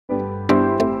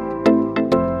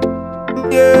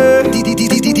Yeah.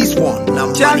 This one,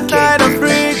 now Chat Night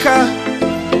Africa.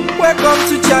 Welcome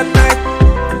to Chat Night.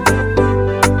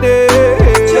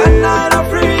 Yeah. Chat Night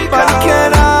Africa.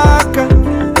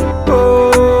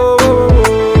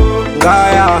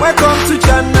 Welcome to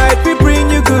Chat Night. We bring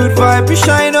you good vibe. We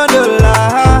shine on the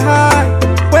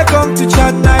light. Welcome to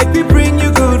Chat Night. We bring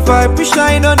you good vibe. We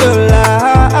shine on the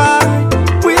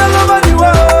light. We all over the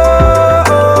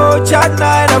world. Chat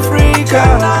Night Africa.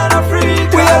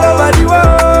 We all over the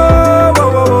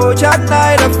world. Chat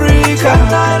Night Africa.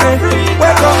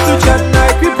 Welcome to Chat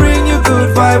Night. We bring you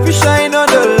good vibe. We shine on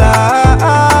the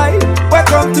light.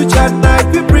 Welcome to Chat Night.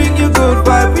 We bring you good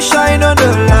vibe. We shine on the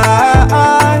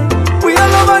light. We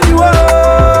all over the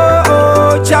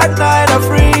world. Chat Night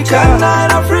Africa.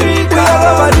 We all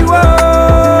over the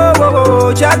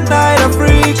world. Chat Night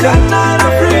Africa.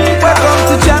 Welcome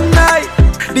to Chat Night,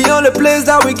 the only place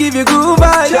that we give you good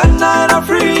vibes. Chat Night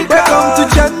Africa. Welcome to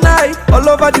Chat Night. All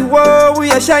over the world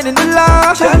we are shining the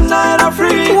light. Chat Night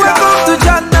Africa. Welcome to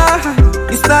Chat Night.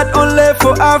 It's not only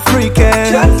for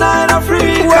Africans. Chat Night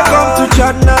Africa. Welcome to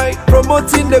Chat Night,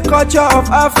 promoting the culture of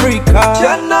Africa.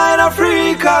 Chat Night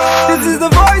Africa. This is the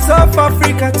voice of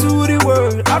Africa to the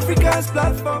world. Africa's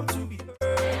platform to be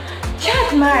heard.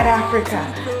 Chat Night Africa.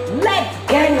 Let's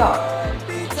gang up,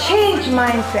 change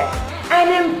mindset, and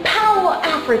empower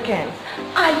Africans.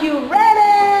 Are you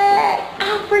ready?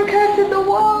 Africa to the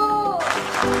world.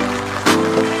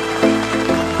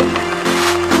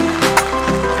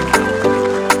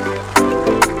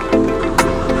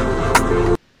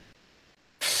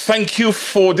 Thank you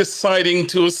for deciding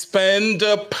to spend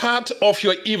part of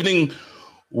your evening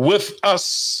with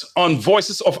us on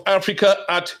Voices of Africa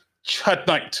at Chat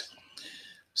Night.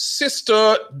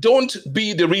 Sister, don't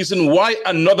be the reason why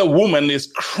another woman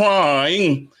is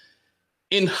crying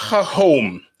in her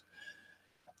home.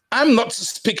 I'm not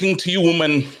speaking to you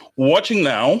women watching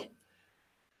now.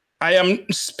 I am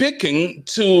speaking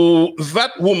to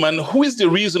that woman who is the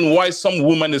reason why some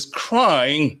woman is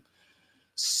crying,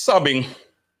 sobbing,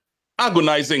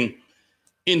 agonizing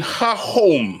in her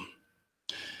home.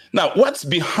 Now, what's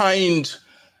behind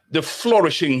the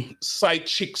flourishing side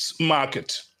chicks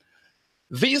market?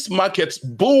 These markets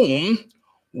boom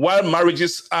while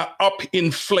marriages are up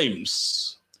in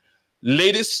flames.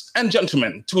 Ladies and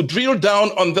gentlemen, to drill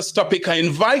down on this topic, I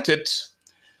invited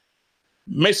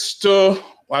Mr.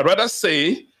 or rather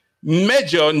say,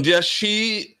 Major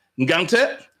Ndiashi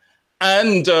Ngante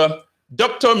and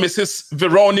Dr. Mrs.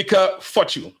 Veronica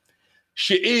Fortune.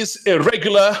 She is a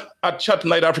regular at Chat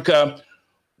Night Africa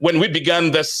when we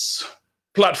began this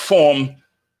platform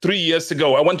 3 years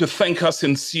ago. I want to thank her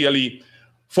sincerely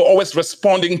for always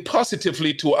responding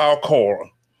positively to our call.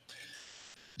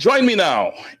 Join me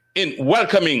now in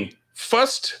welcoming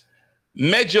first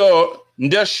Major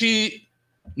Ndiashi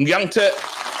Ngante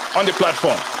on the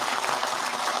platform.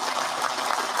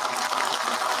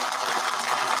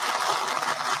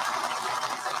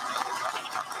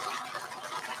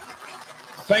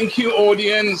 Thank you,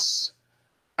 audience.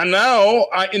 And now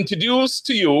I introduce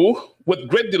to you with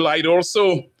great delight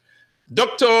also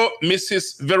Dr.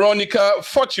 Mrs. Veronica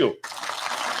Fortune.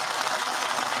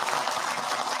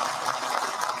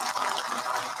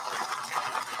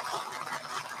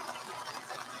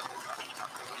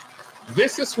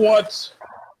 This is what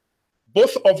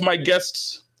both of my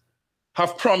guests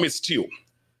have promised you.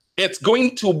 It's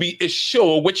going to be a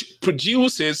show which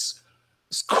produces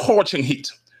scorching heat.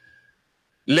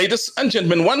 Ladies and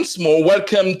gentlemen, once more,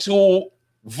 welcome to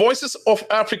Voices of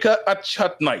Africa at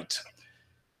Chat Night.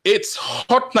 It's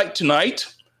hot night tonight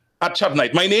at Chat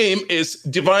Night. My name is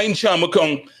Divine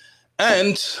Chamukong,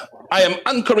 and I am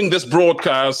anchoring this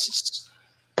broadcast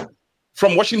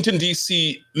from Washington,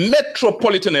 D.C.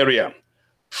 metropolitan area.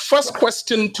 First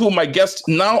question to my guest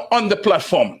now on the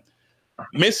platform,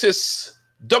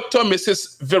 Dr.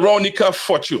 Mrs. Veronica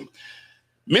Fortune.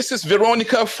 Mrs.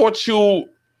 Veronica Fortune,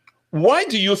 why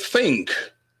do you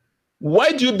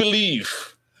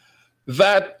believe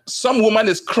that some woman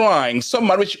is crying, some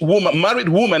married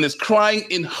woman is crying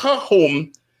in her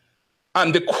home,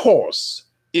 and the cause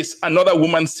is another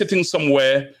woman sitting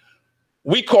somewhere?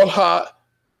 We call her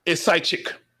a side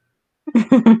chick.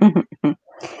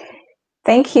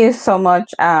 Thank you so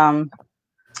much, Chat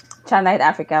Night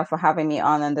Africa, for having me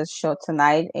on this show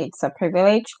tonight. It's a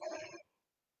privilege.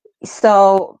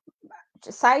 So,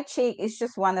 side chick is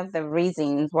just one of the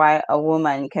reasons why a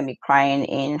woman can be crying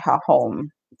in her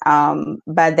home.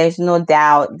 But there's no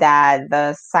doubt that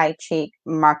the side chick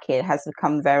market has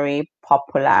become very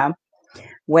popular,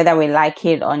 whether we like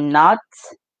it or not.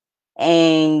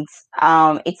 and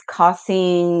it's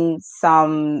causing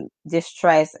some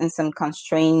distress and some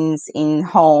constraints in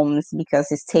homes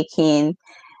because it's taking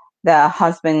the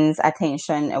husband's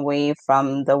attention away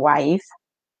from the wife,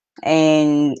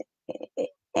 and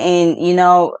you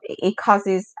know, it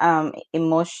causes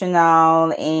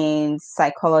emotional and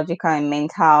psychological and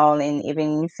mental and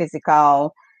even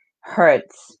physical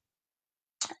hurts.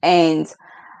 And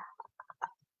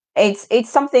it's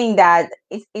something that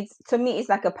it's to me it's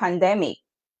like a pandemic,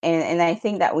 and I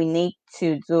think that we need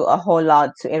to do a whole lot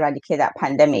to eradicate that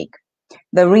pandemic.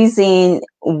 The reason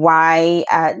why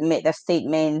I made the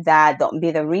statement that don't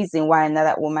be the reason why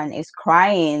another woman is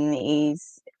crying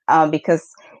is because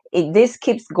this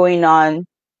keeps going on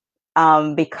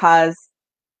because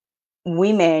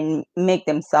women make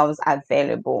themselves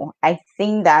available. I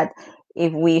think that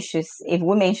if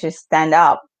women should stand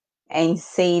up and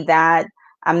say that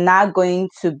I'm not going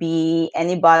to be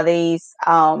anybody's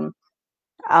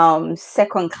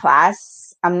second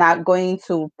class. I'm not going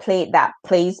to play that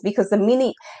place, because the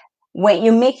minute when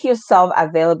you make yourself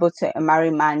available to a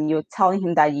married man, you're telling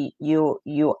him that you're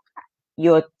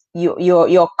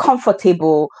you're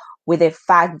comfortable with the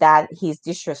fact that he's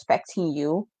disrespecting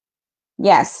you.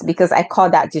 Yes, because I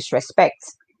call that disrespect.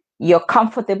 You're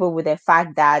comfortable with the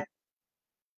fact that,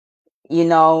 you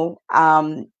know,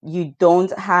 you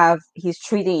don't have, he's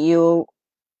treating you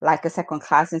like a second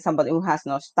class and somebody who has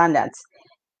no standards,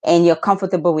 and you're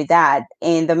comfortable with that.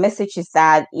 And the message is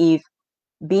that if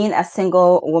being a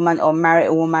single woman or married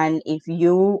woman, if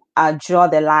you draw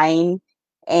the line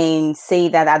and say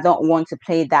that I don't want to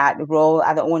play that role,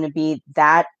 I don't want to be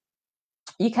that,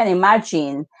 you can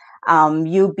imagine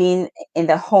you being in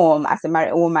the home as a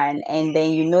married woman, and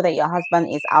then you know that your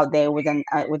husband is out there with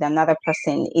another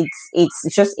person. It's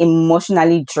just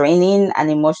emotionally draining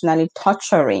and emotionally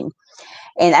torturing.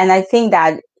 And I think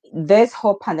that this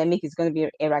whole pandemic is going to be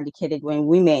eradicated when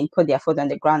women put their foot on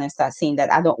the ground and start saying that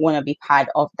I don't want to be part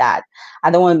of that. I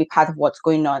don't want to be part of what's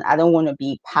going on. I don't want to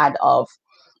be part of,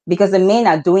 because the men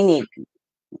are doing it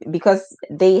because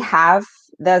they have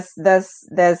the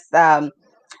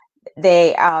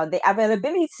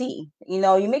availability. You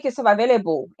know, you make yourself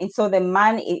available, and so the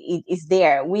man is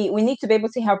there. We need to be able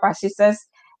to help our sisters,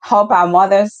 help our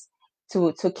mothers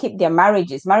to keep their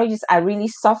marriages are really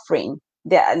suffering.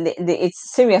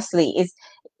 It's seriously,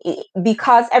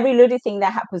 because every little thing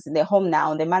that happens in the home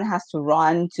now, the man has to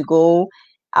run to go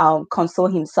console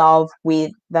himself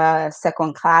with the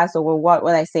second class, or what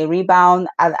when I say rebound,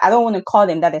 I don't want to call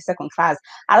them that, the second class.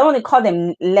 I don't want to call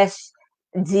them less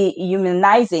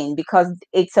dehumanizing, because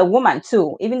it's a woman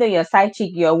too. Even though you're a side chick,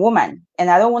 you're a woman,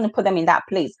 and I don't want to put them in that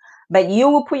place. But you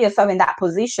will put yourself in that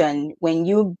position when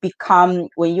you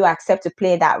accept to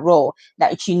play that role,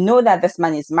 that you know that this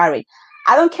man is married.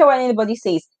 I don't care what anybody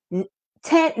says. 9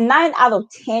 out of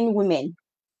 10 women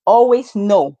always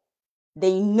know,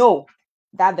 they know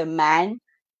that the man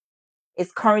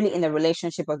is currently in a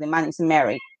relationship or the man is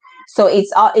married. So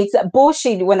it's a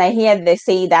bullshit when I hear they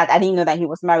say that I didn't know that he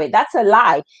was married. That's a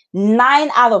lie.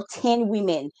 9 out of 10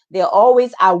 women, they're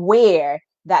always aware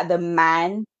that the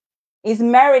man is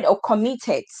married or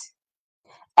committed.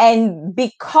 And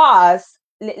because,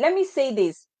 let me say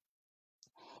this,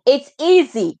 it's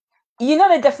easy. You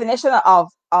know the definition of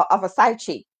a side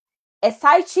chick. A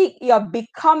side chick, you're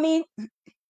becoming,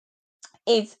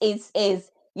 is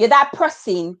you're that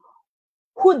person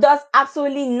who does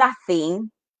absolutely nothing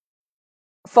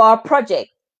for a project.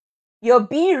 You're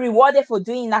being rewarded for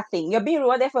doing nothing. You're being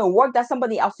rewarded for work that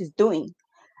somebody else is doing,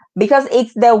 because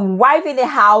it's the wife in the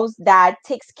house that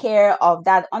takes care of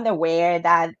that underwear,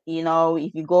 that, you know,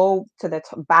 if you go to the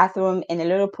bathroom and a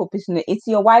little poop is, it's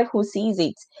your wife who sees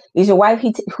it. It's your wife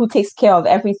who takes care of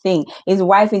everything. It's the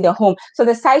wife in the home. So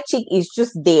the side chick is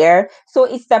just there. So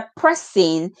it's the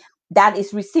person that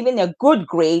is receiving a good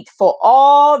grade for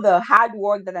all the hard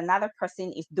work that another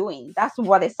person is doing. That's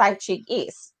what a side chick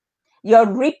is. You're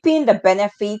reaping the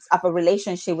benefits of a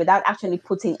relationship without actually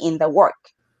putting in the work.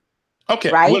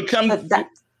 Okay, right?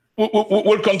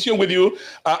 We'll continue with you.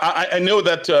 I know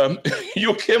that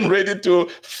you came ready to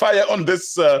fire on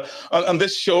this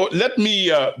show. Let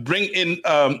me bring in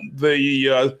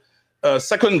the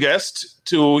second guest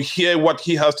to hear what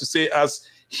he has to say as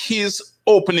his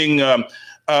opening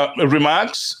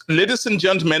remarks. Ladies and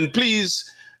gentlemen, please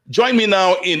join me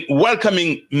now in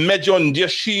welcoming Major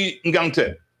Ndieshi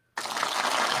Ngante.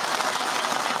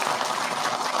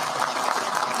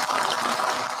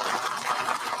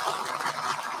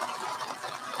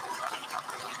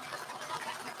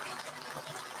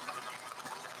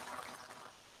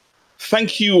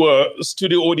 Thank you,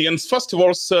 studio audience. First of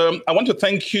all, sir, I want to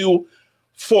thank you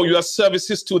for your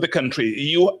services to the country.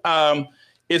 You are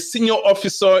a senior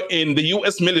officer in the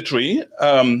U.S. military.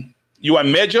 You are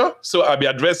Major, so I'll be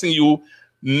addressing you,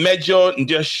 Major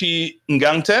Ndeshi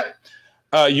Ngante.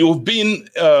 You've been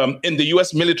in the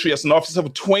U.S. military as an officer for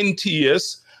 20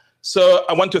 years. So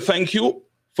I want to thank you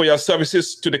for your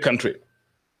services to the country.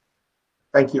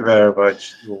 Thank you very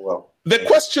much. You're welcome. The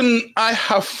question I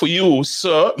have for you,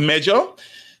 sir, Major,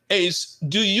 is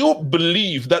do you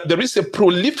believe that there is a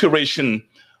proliferation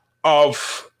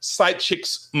of side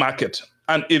chicks market?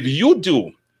 And if you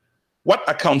do, what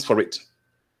accounts for it?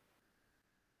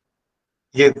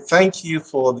 Yeah, thank you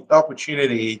for the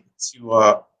opportunity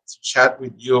to chat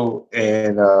with you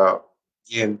and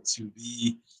again to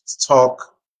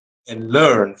talk and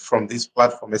learn from this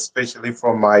platform, especially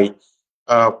from my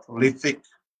prolific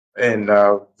and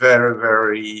very,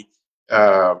 very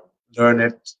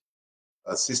learned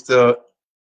sister,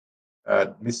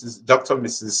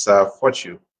 Mrs.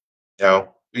 Fortune. You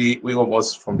know, we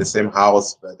almost from the same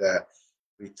house, but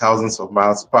we thousands of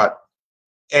miles apart.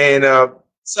 And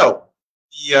so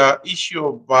the issue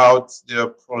about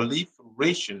the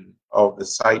proliferation of the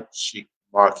side chick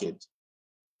market,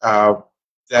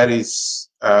 that is,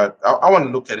 I want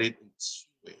to look at it in two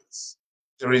ways.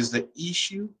 There is the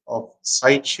issue of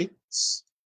side chicks,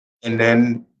 and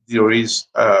then there is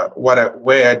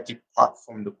where I depart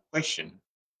from the question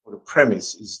or the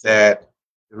premise is that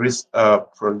there is a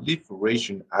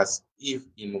proliferation as if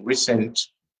in recent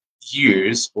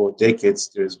years or decades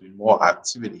there's been more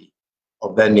activity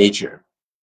of that nature.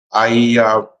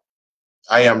 I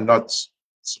am not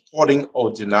supporting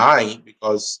or denying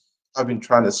because I've been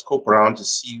trying to scope around to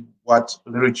see what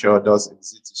literature does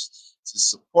exist to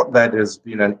support that there's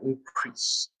been an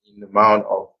increase in the amount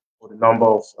of or the number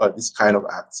of this kind of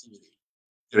activity.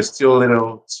 There's still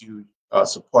little to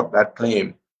support that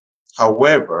claim.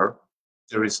 However,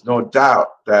 there is no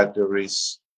doubt that there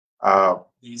is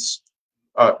this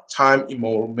time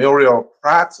immemorial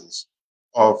practice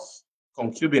of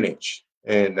concubinage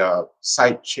and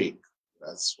side chick.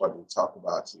 That's what we talk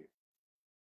about here.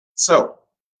 So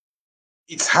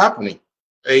it's happening.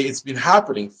 It's been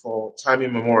happening for time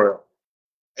immemorial.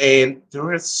 And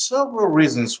there are several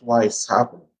reasons why it's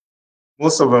happening.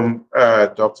 Most of them,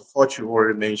 Dr. Fortune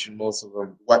already mentioned most of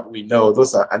them, what we know.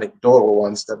 Those are anecdotal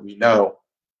ones that we know.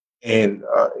 And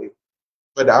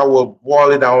but I will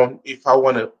boil it down. If I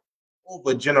want to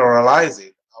overgeneralize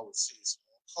it, I would say it's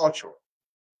more cultural.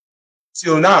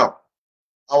 Till now,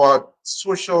 our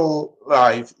social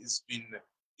life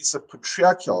it's a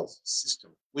patriarchal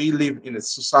system. We live in a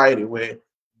society where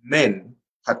men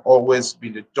had always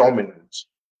been the dominant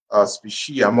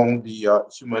species among the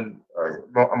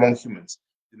among humans.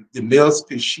 The male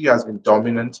species has been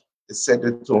dominant. They set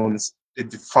the tones. They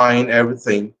define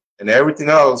everything, and everything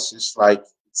else is like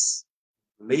it's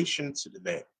relation to the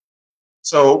man.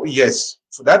 So yes,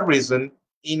 for that reason,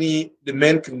 the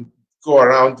men can go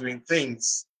around doing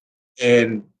things,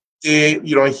 and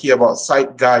you don't hear about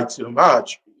side guy too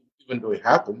much, even though it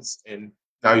happens, and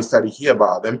now you start to hear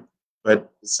about them.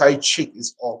 But the side chick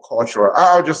is all cultural.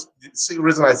 I'll just say the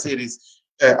reason I say this.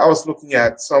 I was looking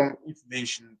at some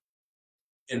information,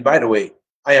 and by the way,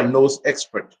 I am no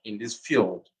expert in this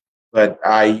field, but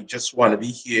I just want to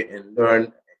be here and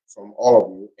learn from all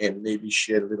of you and maybe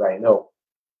share the little I know.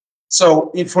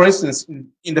 So, for instance,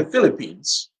 in the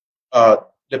Philippines,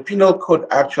 the penal code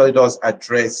actually does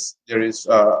address.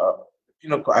 The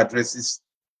penal code addresses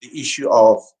the issue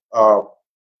of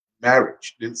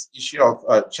marriage, this issue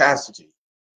of chastity,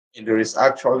 and there is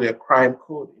actually a crime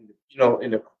code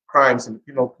in the crimes in the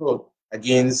penal code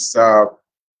against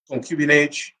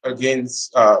concubinage,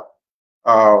 against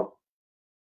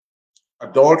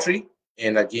adultery,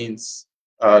 and against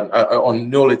on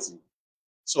nullity.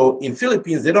 So in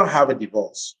Philippines, they don't have a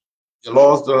divorce. The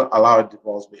laws don't allow a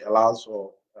divorce, but it allows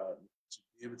for to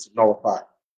be able to nullify.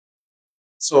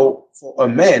 So for a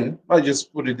man, I'll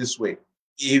just put it this way: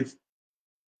 if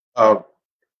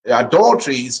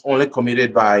adultery is only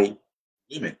committed by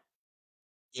women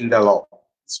in the law,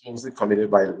 it's mostly committed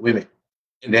by women,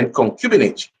 and then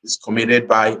concubinage is committed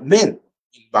by men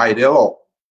by the law.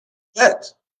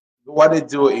 But what they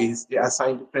do is they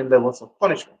assign different levels of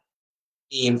punishment.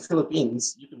 In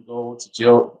Philippines, you can go to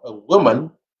jail. A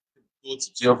woman can go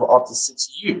to jail for up to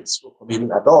 6 years for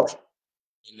committing adultery,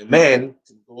 and the man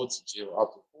can go to jail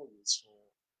up to 4 years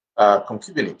for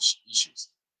concubinage issues.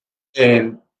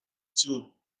 And to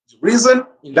the reason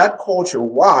in that culture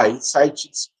why side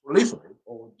chicks proliferate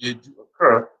or they do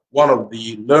occur, one of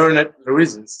the learned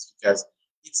reasons is because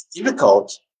it's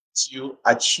difficult to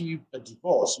achieve a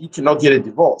divorce. You cannot get a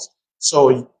divorce. So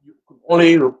you can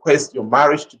only request your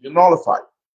marriage to be nullified.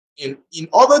 And in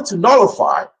order to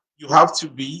nullify, you have to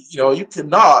be, you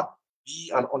cannot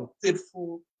be an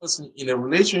unfaithful person in a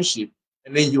relationship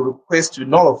and then you request to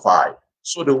nullify.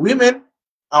 So the women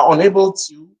are unable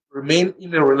to remain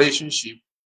in a relationship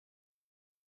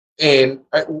and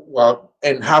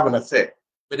and have an affair.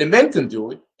 But the men can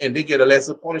do it and they get a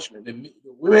lesser punishment. The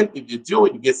women, if they do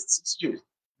it, you get 6 years.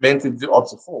 Men can do up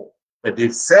to 4, but they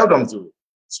seldom do it.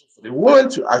 So for the woman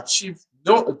to achieve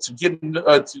no to get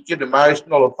the marriage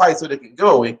nullified so they can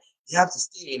go away, you have to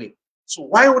stay in it. So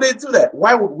why would they do that?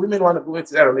 Why would women want to go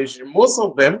into that relationship? Most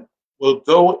of them will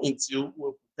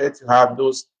prepare to have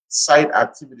those side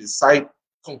activities, side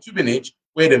concubinage,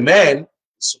 where the man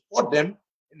support them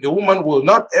and the woman will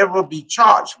not ever be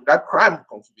charged with that crime of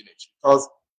concubinage because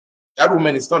that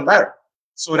woman is not married.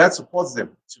 So that supports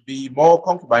them to be more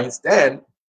concubines than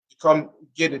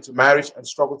get into marriage and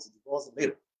struggle to divorce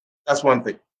later. That's one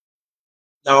thing.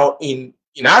 Now, in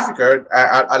Africa,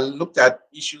 I looked at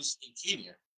issues in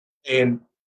Kenya, and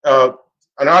uh,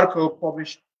 an article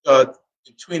published in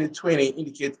 2020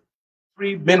 indicates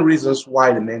 3 main reasons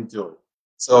why the men do it.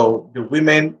 So the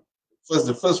women,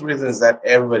 the first reason is that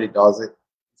everybody does it.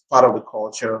 It's part of the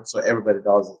culture, so everybody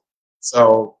does it.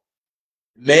 So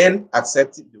men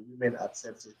accept it, the women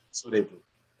accept it, so they do.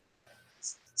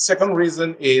 Second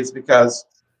reason is because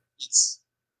it's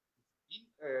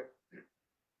uh,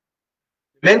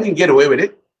 men can get away with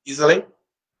it easily.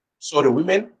 So the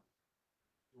women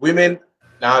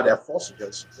now they're forced to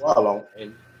just go along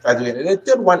and try to get it. And the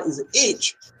third one is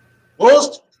age.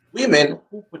 Most women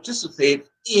who participate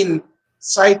in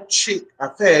side chick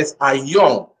affairs are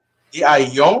young. They are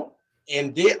young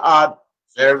and they are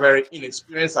very, very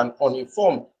inexperienced and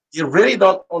uninformed. They really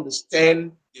don't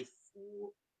understand the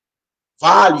full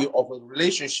value of a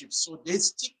relationship. So they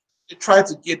try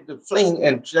to get the fling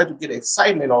and try to get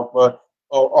excitement of a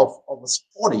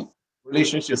sporty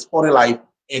relationship, sporty life.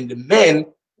 And the men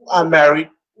who are married,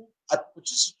 who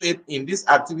participate in this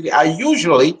activity, are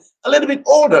usually a little bit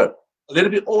older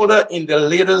in the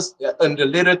later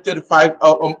 35,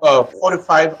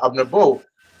 45 and above.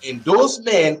 And those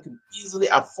men can easily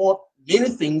afford many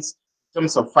things in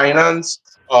terms of finance,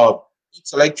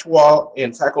 intellectual,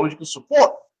 and psychological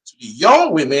support to the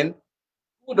young women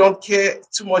who don't care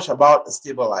too much about a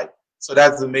stable life. So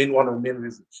that's one of the main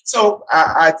reasons. So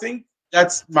I think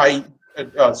that's my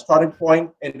starting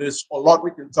point, and there's a lot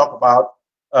we can talk about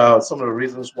some of the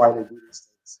reasons why they do these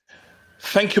things.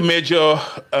 Thank you, Major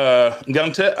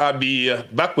Gante. I'll be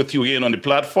back with you again on the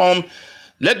platform.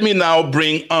 Let me now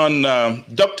bring on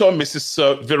Dr. Mrs.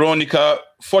 Veronica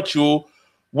Fortu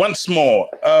once more.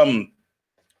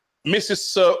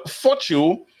 Mrs.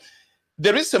 Fortu,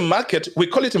 there is a market. We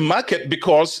call it a market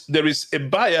because there is a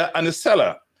buyer and a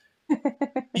seller.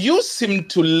 You seem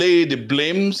to lay the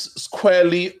blames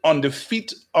squarely on the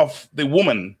feet of the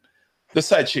woman, the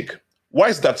side chick. Why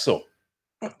is that so?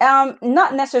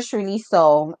 Not necessarily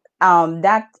so.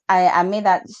 That I made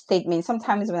that statement.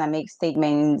 Sometimes when I make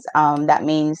statements, that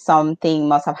means something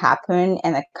must have happened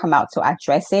and I come out to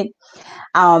address it.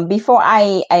 Before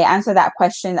I answer that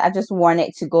question, I just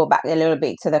wanted to go back a little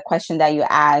bit to the question that you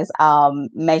asked,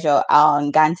 Major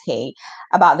Gante,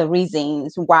 about the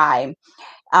reasons why.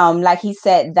 Like he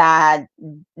said, that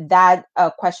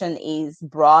question is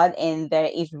broad and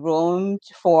there is room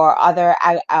for other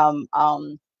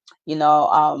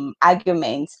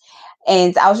arguments.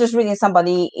 And I was just reading,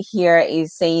 somebody here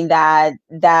is saying that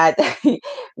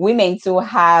women to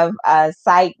have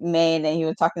side men, and you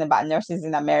were talking about nurses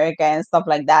in America and stuff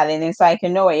like that. And then so I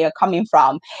can know where you're coming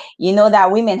from. You know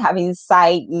that women having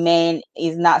side men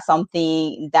is not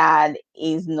something that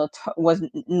was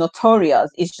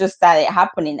notorious. It's just that it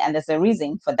happening, and there's a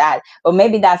reason for that. But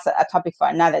maybe that's a topic for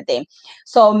another day.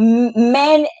 So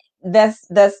men,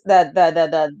 the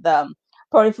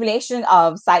proliferation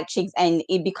of side chicks and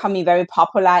it becoming very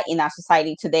popular in our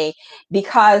society today,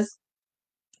 because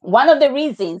one of the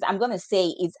reasons I'm going to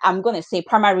say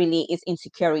primarily is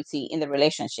insecurity in the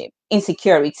relationship.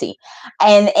 Insecurity.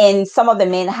 And some of the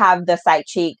men have the side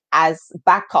chick as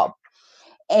backup.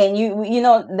 And you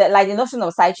know that, like, the notion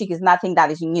of side chick is nothing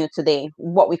that is new today.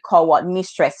 What we call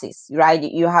mistresses, right?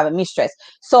 You have a mistress.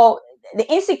 So the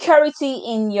insecurity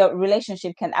in your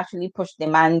relationship can actually push the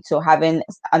man to having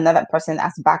another person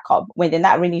as backup when they're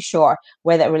not really sure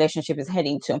where that relationship is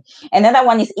heading to. Another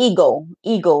one is ego.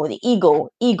 The ego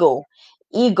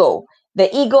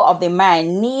of the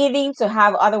man needing to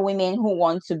have other women who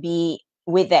want to be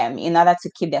with them in order to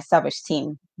keep their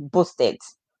self-esteem boosted.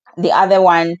 The other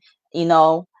one,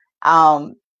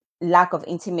 lack of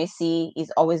intimacy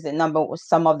is always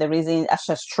some of the reasons, a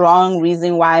strong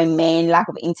reason why men lack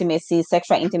of intimacy,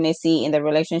 sexual intimacy in the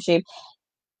relationship.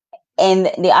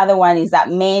 And the other one is that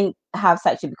men have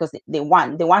side chick because they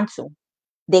want to,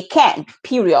 they can,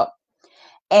 period.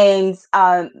 And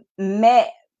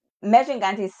Megan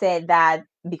Ganti said that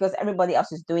because everybody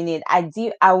else is doing it,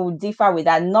 I will differ with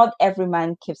that. Not every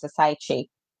man keeps a side chick.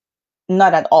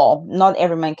 Not at all. Not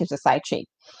every man keeps a side chick.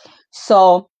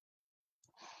 So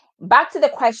back to the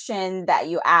question that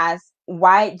you asked,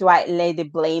 why do I lay the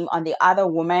blame on the other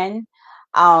woman?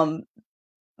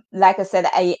 Like I said,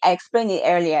 I explained it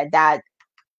earlier that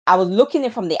I was looking at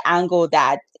it from the angle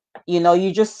that,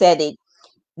 you just said it,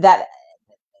 that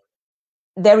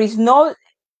there is no,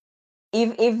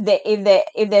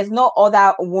 if there's no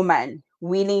other woman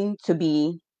willing to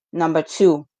be number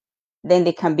two, then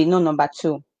there can be no number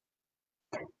two.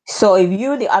 So if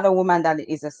you, the other woman that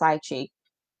is a side chick,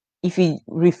 if you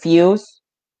refuse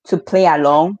to play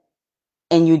along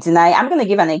and you deny, I'm going to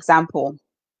give an example.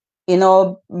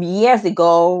 Years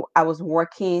ago, I was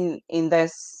working in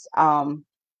this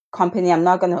company. I'm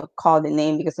not going to call the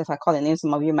name because if I call the name,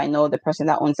 some of you might know the person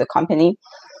that owns the company.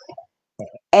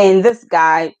 And this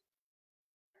guy,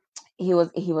 he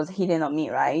was hitting on me,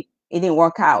 right? It didn't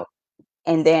work out.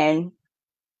 And then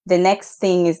the next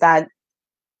thing is that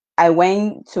I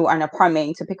went to an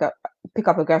apartment to pick up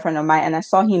a girlfriend of mine, and I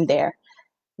saw him there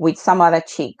with some other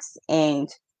chicks. And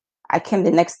I came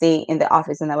the next day in the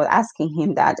office and I was asking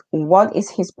him that, what is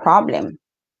his problem?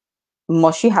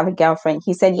 Must she have a girlfriend?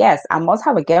 He said, yes, I must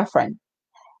have a girlfriend.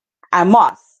 I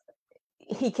must.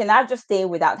 He cannot just stay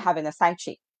without having a side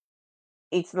chick.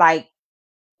 It's like,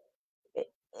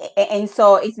 and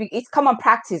so it's common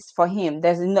practice for him.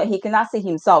 He cannot see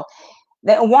himself.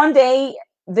 Then one day,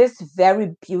 this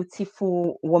very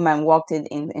beautiful woman walked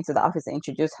into the office and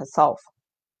introduced herself,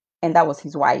 and that was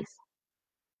his wife.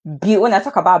 When I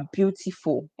talk about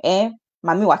beautiful, Mami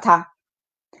Wata.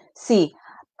 See,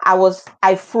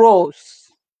 I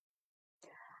froze.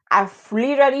 I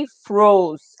literally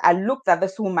froze. I looked at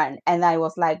this woman and I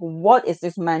was like, what is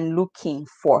this man looking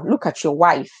for? Look at your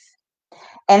wife.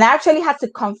 And I actually had to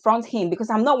confront him because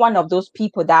I'm not one of those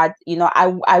people that,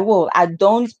 I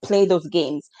don't play those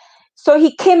games. So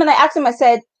he came and I asked him, I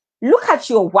said, look at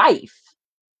your wife.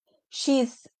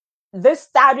 She's this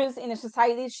status in a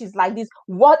society. She's like this.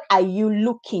 What are you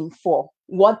looking for?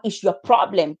 What is your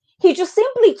problem? He just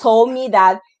simply told me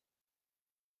that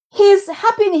he's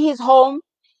happy in his home.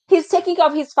 He's taking care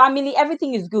of his family.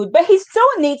 Everything is good, but he still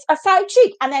needs a side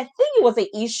chick. And I think it was an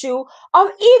issue of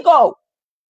ego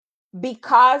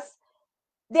because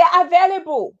they're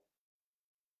available.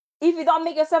 If you don't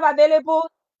make yourself available,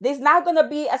 there's not going to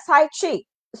be a side chick.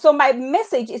 So my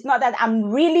message is not that I'm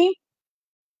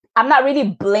not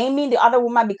really blaming the other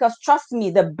woman, because trust me,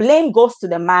 the blame goes to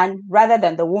the man rather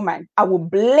than the woman. I will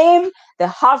blame the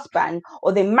husband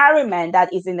or the married man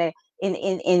that is in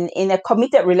a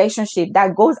committed relationship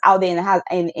that goes out there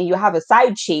and you have a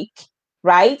side chick,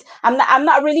 right? I'm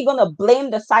not really gonna blame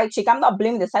the side chick. I'm not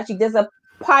blaming the side chick. There's a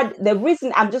part. The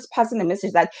reason I'm just passing the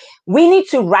message that we need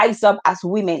to rise up as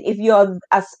women. If you're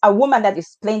as a woman that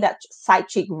is playing that side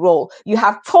chick role, you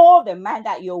have told the man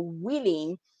that you're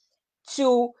willing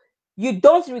to. You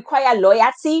don't require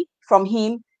loyalty from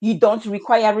him. You don't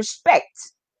require respect.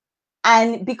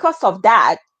 And because of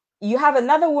that, you have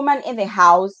another woman in the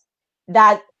house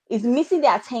that is missing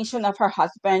the attention of her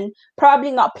husband,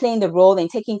 probably not playing the role and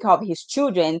taking care of his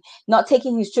children, not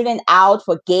taking his children out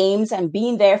for games and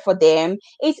being there for them.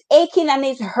 It's aching and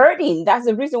it's hurting. That's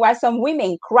the reason why some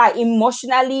women cry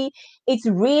emotionally. It's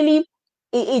really,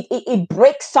 it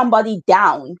breaks somebody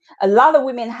down. A lot of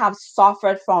women have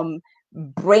suffered from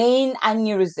brain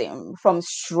aneurysm, from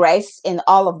stress and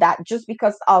all of that, just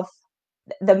because of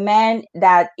the man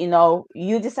that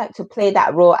you decide to play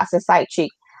that role as a side chick.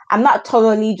 I'm not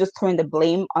totally just throwing the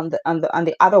blame on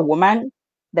the other woman.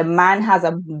 The man has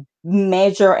a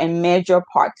major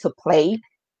part to play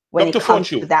when Dr. it comes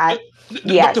Fortune, to that.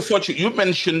 Dr. Yes. Fortune, you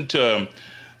mentioned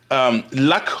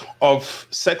lack of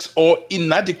sex or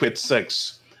inadequate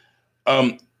sex.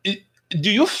 Do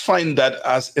you find that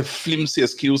as a flimsy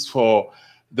excuse for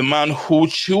the man who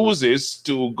chooses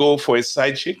to go for a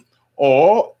side chick,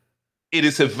 or it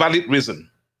is a valid reason?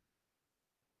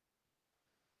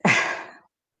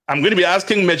 I'm going to be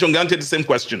asking Mejongante the same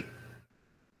question.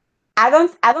 I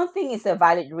don't think it's a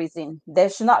valid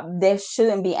there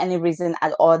shouldn't be any reason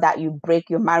at all that you break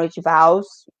your marriage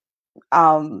vows.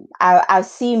 I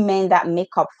see men that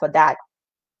make up for that.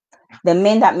 The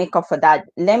men that make up for that.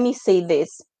 Let me say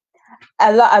this.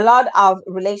 A lot of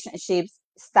relationships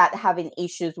start having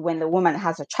issues when the woman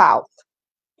has a child.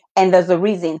 And there's a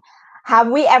reason. Have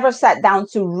we ever sat down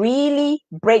to really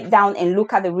break down and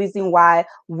look at the reason why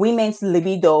women's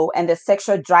libido and the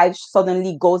sexual drive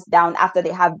suddenly goes down after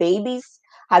they have babies?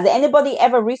 Has anybody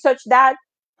ever researched that?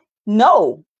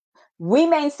 No.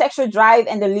 Women's sexual drive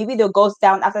and the libido goes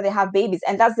down after they have babies,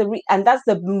 and that's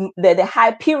the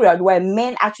high period where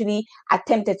men actually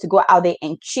attempted to go out there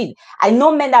and cheat. I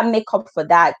know men that make up for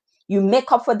that. You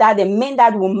make up for that. The men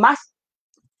that will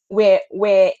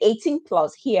we're 18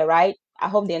 plus here, right? I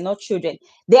hope they're not children.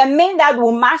 There are men that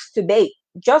will masturbate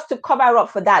just to cover up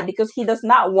for that, because he does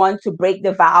not want to break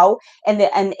the vow and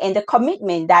the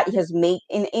commitment that he has made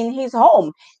in his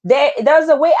home. There's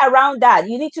a way around that.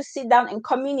 You need to sit down and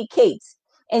communicate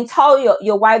and tell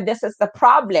your wife this is the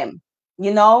problem.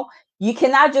 You know, you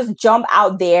cannot just jump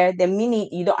out there the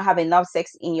minute you don't have enough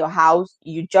sex in your house.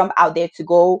 You jump out there to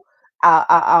go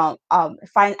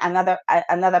find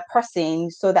another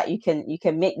person so that you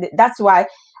can make that's why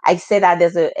I say that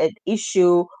there's an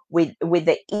issue with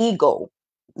the ego.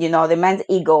 You know, the man's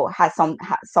ego has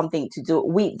something to do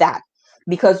with that,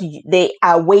 because there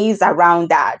are ways around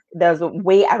that. There's a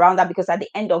way around that, because at the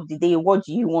end of the day, what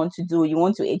do you want to do? You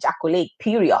want to ejaculate,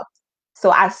 period.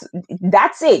 So as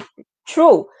that's it.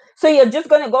 True. So you're just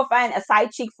going to go find a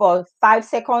side chick for 5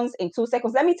 seconds and 2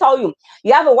 seconds. Let me tell you,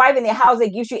 you have a wife in the house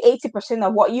that gives you 80%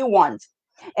 of what you want.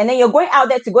 And then you're going out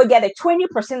there to go get a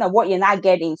 20% of what you're not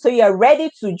getting. So you're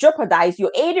ready to jeopardize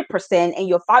your 80% and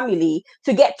your family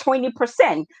to get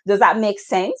 20%. Does that make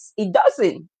sense? It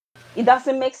doesn't. It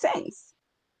doesn't make sense.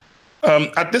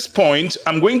 At this point,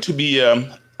 I'm going to be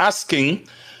asking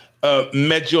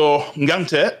Major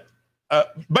Ngante.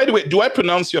 By the way, do I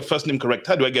pronounce your first name correct?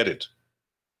 How do I get it?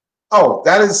 Oh,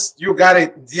 you got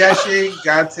it. Diashe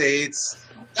Gante.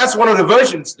 That's one of the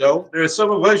versions, though. There are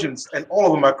several versions, and all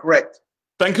of them are correct.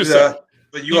 Thank you, sir.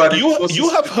 But you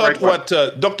have heard what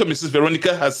Dr. Mrs.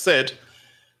 Veronica has said.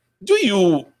 Do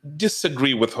you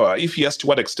disagree with her? If yes, to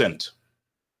what extent?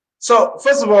 So,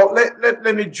 first of all,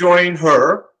 let me join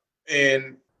her.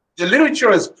 And the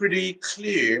literature is pretty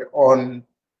clear on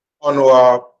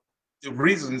the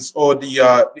reasons or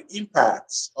the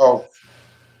impacts of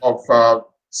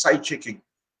side checking,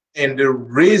 and the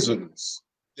reasons.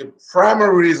 The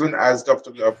primary reason, as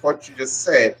Dr. Fortune just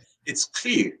said, it's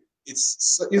clear.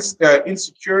 It's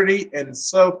insecurity and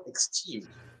self-esteem.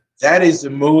 That is the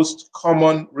most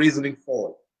common reasoning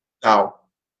for it. Now,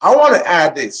 I want to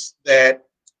add this, that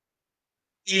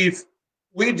if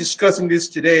we're discussing this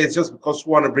today, it's just because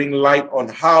we want to bring light on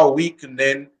how we can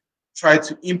then try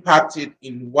to impact it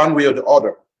in one way or the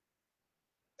other.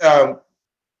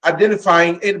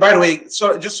 Identifying, and by the way,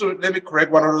 so let me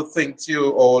correct one other thing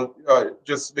too, or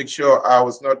just make sure I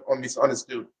was not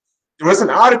misunderstood. There was an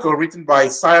article written by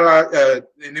the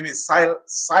name is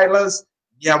Silas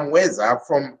Nyamweza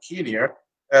from Kenya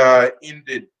in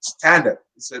the Standard.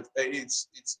 She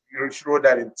wrote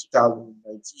that in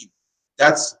 2019.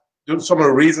 That's some of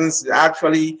the reasons. They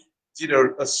actually did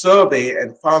a survey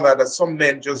and found out that some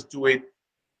men just do it.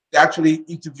 They actually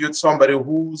interviewed somebody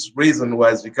whose reason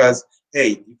was because,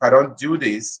 hey, if I don't do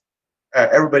this,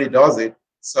 everybody does it,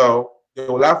 so they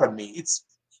will laugh at me.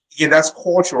 Again, that's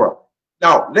cultural.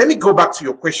 Now, let me go back to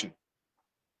your question.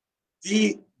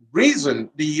 The reason,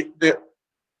 the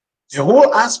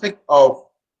whole aspect of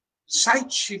side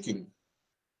checking,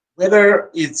 whether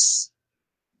it's,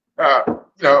 I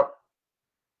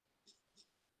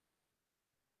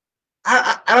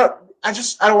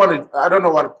don't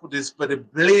know how to put this, but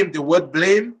the word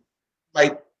blame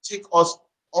might take us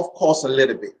off course a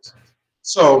little bit.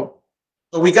 So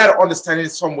we got to understand it in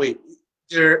some way.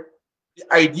 The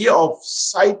idea of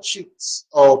side chicks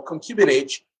or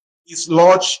concubinage is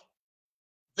lodged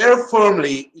very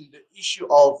firmly in the issue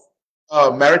of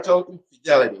marital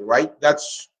infidelity, right?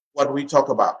 That's what we talk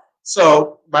about.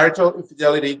 So marital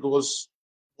infidelity goes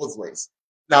both ways.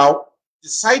 Now, the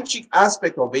side chick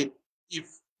aspect of it,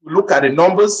 if we look at the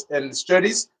numbers and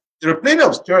studies, there are plenty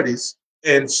of studies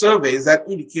and surveys that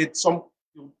indicate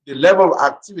the level of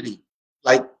activity.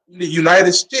 Like in the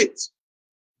United States,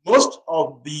 most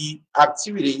of the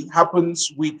activity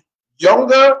happens with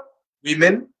younger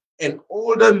women and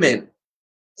older men.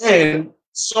 And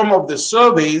some of the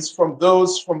surveys from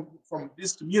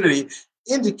this community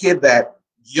indicate that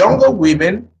younger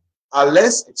women are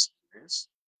less experienced.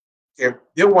 Okay?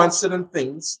 They want certain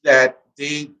things that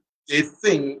they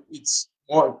think it's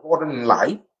more important in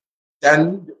life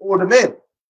than the older men.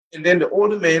 And then the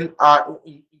older men are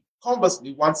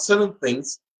conversely want certain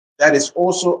things that is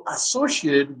also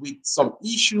associated with some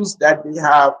issues that they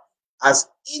have as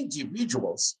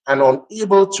individuals and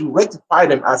unable to rectify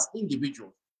them as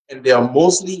individuals. And they are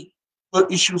mostly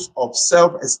issues of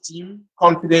self-esteem,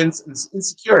 confidence, and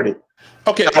insecurity.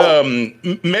 Okay, Now,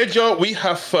 Major, we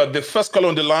have the first caller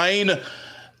on the line,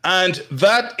 and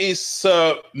that is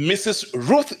Mrs.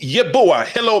 Ruth Yeboah.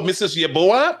 Hello, Mrs.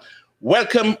 Yeboah.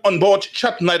 Welcome on board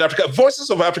Chat Night Africa, Voices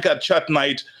of Africa at Chat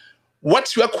Night.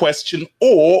 What's your question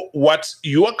or what's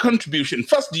your contribution?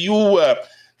 First, do you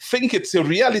think it's a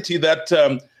reality that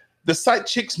the side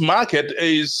chicks market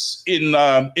is in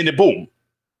a boom?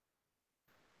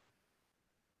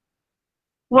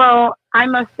 Well, I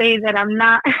must say that I'm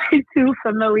not too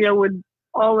familiar with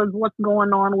all of what's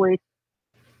going on with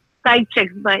side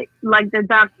chicks, but like the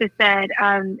doctor said,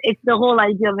 it's the whole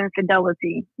idea of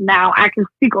infidelity. Now, I can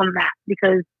speak on that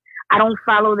because I don't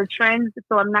follow the trends,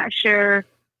 so I'm not sure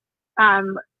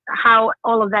how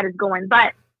all of that is going.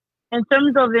 But in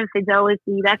terms of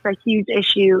infidelity, that's a huge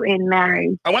issue in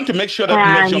marriage. I want to make sure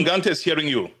that Ms. Jongante is hearing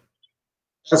you.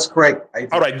 that's correct.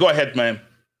 All right, go ahead, ma'am.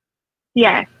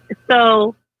 Yes.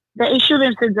 So the issue of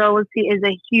infidelity is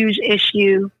a huge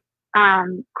issue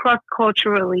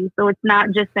cross-culturally. So it's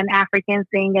not just an African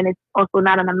thing, and it's also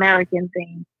not an American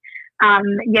thing.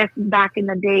 Yes, back in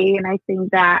the day, and I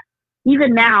think that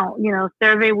even now,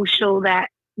 survey will show that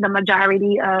the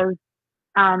majority of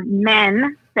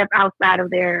men step outside of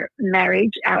their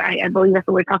marriage. I believe that's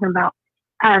what we're talking about.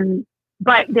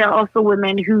 But there are also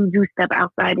women who do step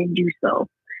outside and do so.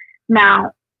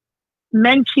 Now,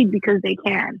 men cheat because they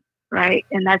can, right?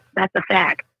 And that's a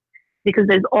fact. Because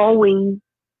there's always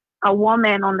a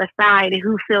woman on the side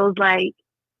who feels like,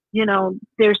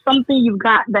 there's something you've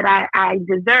got that I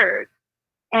deserve.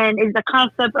 And it's the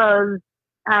concept of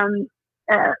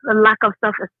a lack of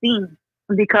self-esteem,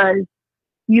 because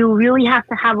you really have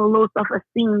to have a low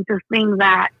self-esteem to think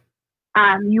that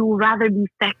you would rather be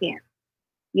second,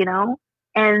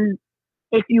 And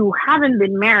if you haven't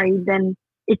been married, then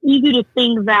it's easy to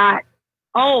think that,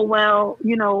 oh, well,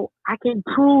 I can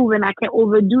prove and I can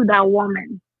overdo that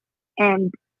woman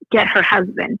and get her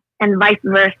husband, and vice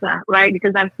versa, right?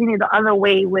 Because I've seen it the other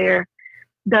way, where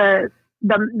the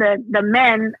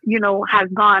men, has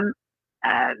gone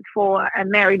for a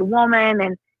married woman,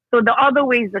 and so the other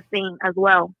way is the same as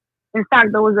well. In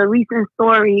fact, there was a recent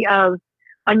story of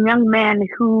a young man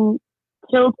who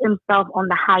killed himself on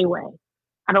the highway.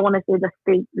 I don't want to say the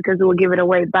state because it will give it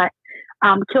away, but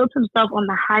killed himself on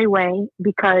the highway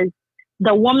because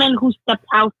the woman who stepped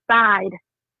outside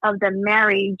of the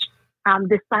marriage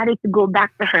decided to go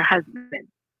back to her husband.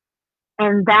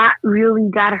 And that really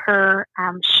got her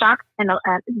shocked and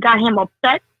got him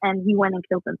upset, and he went and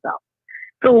killed himself.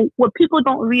 So what people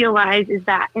don't realize is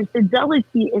that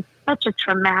infidelity is such a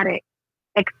traumatic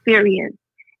experience,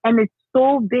 and it's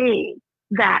so big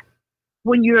that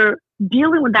when you're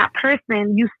dealing with that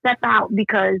person, you step out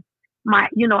because I'm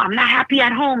not happy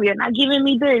at home. You're not giving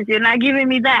me this. You're not giving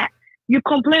me that. You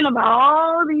complain about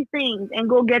all these things and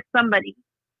go get somebody,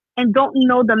 and don't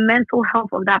know the mental health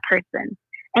of that person,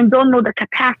 and don't know the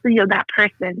capacity of that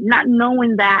person, not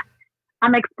knowing that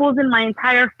I'm exposing my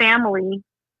entire family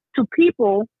to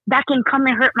people that can come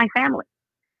and hurt my family.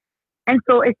 And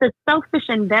so it's a selfish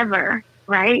endeavor,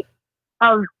 right,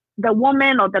 of the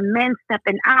woman or the man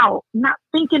stepping out, not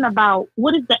thinking about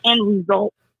what is the end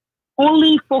result,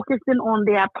 only focusing on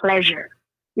their pleasure,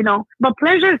 But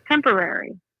pleasure is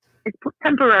temporary. It's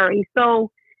temporary. So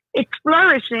it's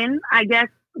flourishing, I guess,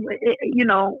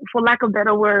 for lack of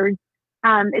better words.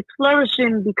 It's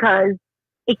flourishing because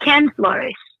it can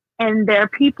flourish. And there are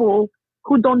people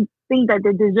who don't think that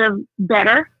they deserve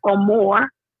better or more,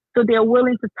 so they're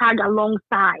willing to tag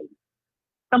alongside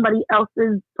somebody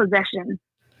else's possession,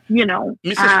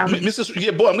 Mrs.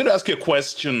 Yebo, I'm going to ask you a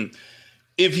question.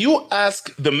 If you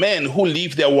ask the men who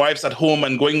leave their wives at home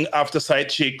and going after side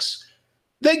chicks,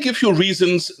 they give you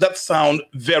reasons that sound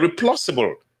very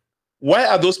plausible. Why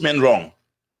are those men wrong?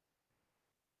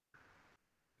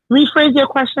 Rephrase your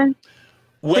question.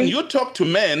 When you talk to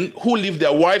men who leave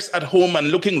their wives at home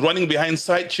and running behind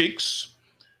side chicks,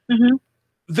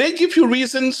 they give you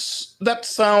reasons that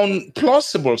sound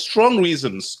plausible, strong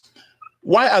reasons.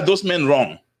 Why are those men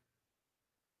wrong?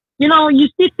 You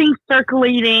see things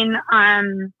circulating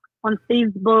on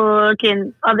Facebook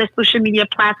and other social media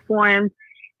platforms.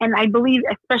 And I believe,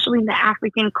 especially in the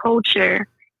African culture,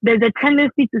 there's a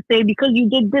tendency to say, because you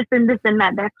did this and this and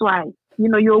that, that's why.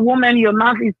 You're a woman, your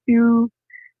mouth is too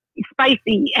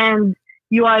spicy, and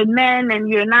you are a man and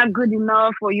you're not good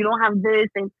enough, or you don't have this.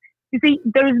 And you see,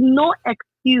 there is no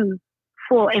excuse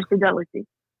for infidelity,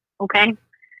 okay?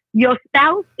 Your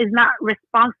spouse is not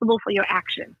responsible for your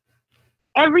actions.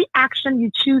 Every action you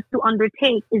choose to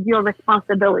undertake is your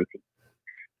responsibility.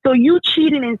 So you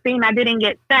cheating and saying I didn't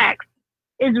get sex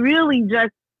is really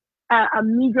just a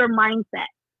meager mindset,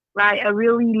 right? A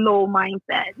really low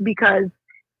mindset, because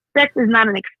sex is not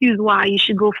an excuse why you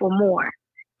should go for more.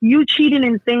 You cheating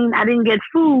and saying I didn't get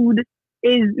food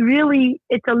is really,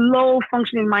 it's a low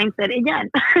functioning mindset again.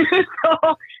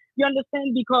 So you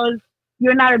understand, because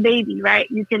you're not a baby, right?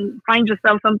 You can find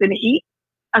yourself something to eat.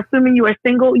 Assuming you are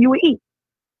single, you will eat.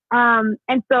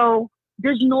 And so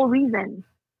there's no reason.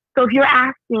 So if you're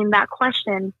asking that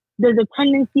question, there's a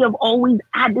tendency of always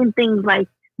adding things like,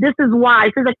 this is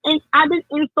why. So it's like adding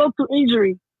insult to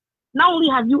injury. Not only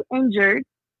have you injured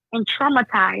and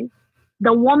traumatized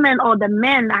the woman or the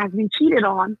man that has been cheated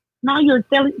on, now you're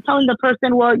telling the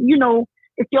person, well, you know,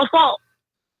 it's your fault.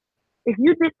 If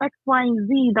you did X, Y, and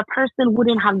Z, the person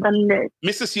wouldn't have done this.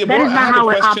 Mrs. Yeboah, That is I not have how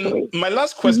a it question. operates. My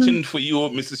last question for you,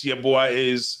 Mrs. Yeboah,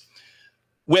 is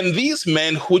when these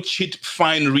men who cheat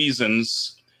find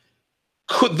reasons,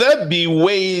 could there be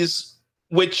ways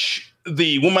which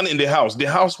the woman in the house, the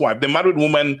housewife, the married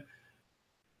woman,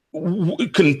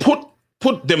 can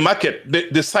put the market,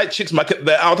 the side chicks market,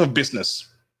 they're out of business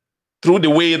through the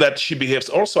way that she behaves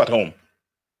also at home?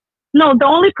 No, the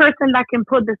only person that can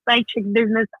put the side chick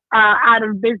business out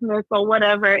of business or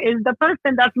whatever is the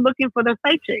person that's looking for the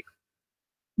side chick.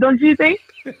 Don't you think?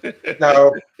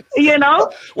 No. You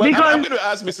know? Well, because I'm going to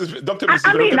ask Dr. Mrs.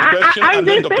 I mean, the question, I'm and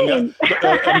then just saying.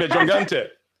 Major Ngante.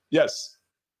 Yes.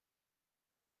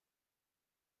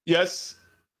 Yes.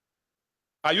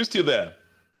 Are you still there?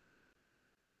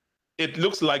 It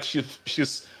looks like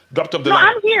she's dropped off the line.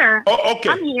 No, I'm here. Oh, okay.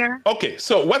 I'm here. Okay.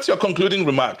 So what's your concluding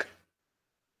remark?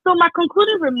 So my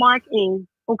concluding remark is,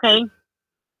 okay,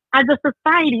 as a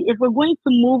society, if we're going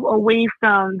to move away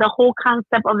from the whole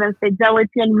concept of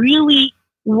infidelity and really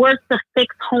work to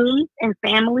fix homes and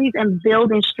families and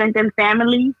build and strengthen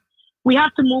families, we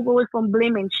have to move away from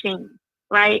blame and shame,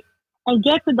 right? And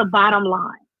get to the bottom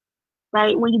line,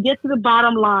 right? When you get to the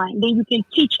bottom line, then you can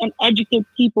teach and educate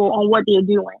people on what they're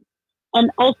doing and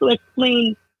also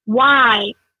explain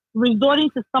why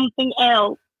resorting to something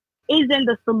else isn't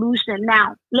the solution.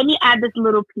 Now, let me add this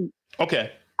little piece. Okay.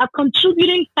 A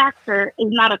contributing factor is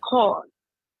not a cause.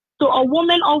 So a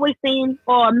woman always saying,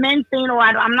 or a man saying, oh,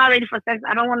 I'm not ready for sex,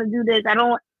 I don't want to do this,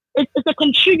 it's a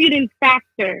contributing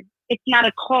factor. It's not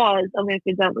a cause of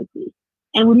infidelity.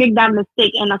 And we make that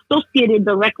mistake and associate it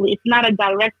directly. It's not a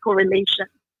direct correlation.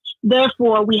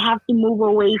 Therefore, we have to move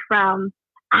away from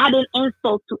adding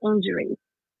insult to injury.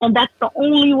 And that's the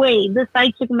only way this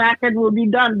side chick method will be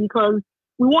done, because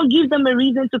we won't give them a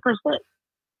reason to persist.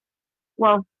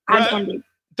 Well, I've ended.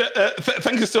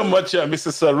 Thank you so much,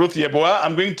 Mrs. Ruth Yeboah.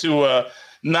 I'm going to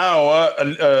now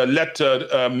let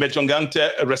Major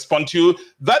Ngante respond to you.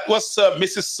 That was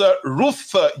Mrs.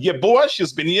 Ruth Yeboah.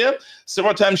 She's been here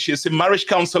several times. She's a marriage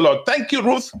counselor. Thank you,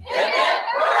 Ruth.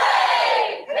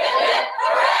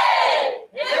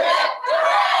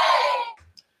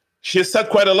 She said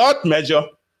quite a lot, Major.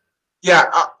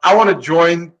 Yeah, I want to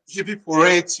join hippie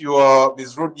parade to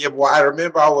Ms. Ruth Yeboah. I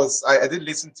remember I did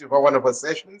listen to her one of her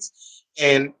sessions,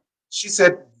 and she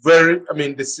said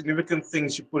the significant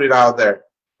things, she put it out there.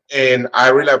 And I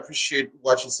really appreciate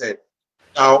what she said.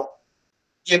 Now,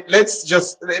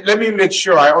 let me make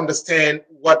sure I understand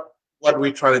what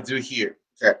we're trying to do here.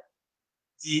 Okay.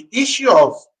 The issue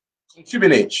of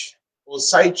concubinage or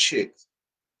side chick,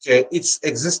 okay, it's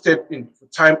existed in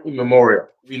time immemorial.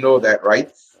 We know that,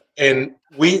 right? And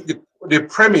the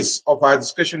premise of our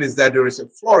discussion is that there is a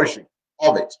flourishing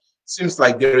of it. Seems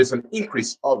like there is an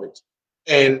increase of it.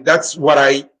 And that's where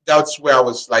I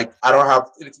was like, I don't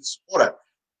have anything to support that.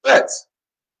 But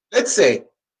let's say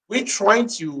we're trying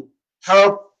to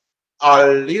help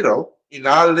in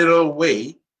our little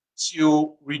way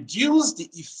to reduce the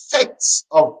effects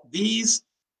of these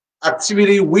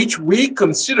activity which we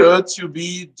consider to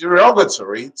be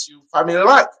derogatory to family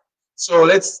life. So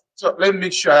let me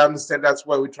make sure I understand that's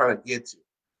where we're trying to get to.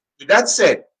 With that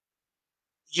said,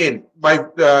 again, my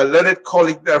learned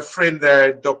colleague, friend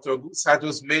there, Dr.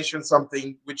 Santos, mentioned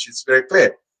something which is very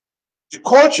clear. The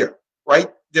culture, right?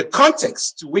 The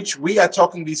context to which we are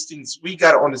talking these things, we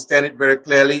got to understand it very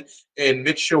clearly and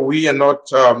make sure we are not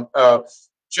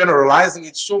generalizing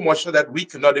it so much so that we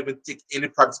cannot even take any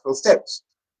practical steps.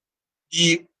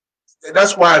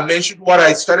 That's why I mentioned what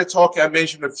I started talking. I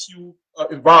mentioned a few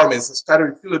environments. I started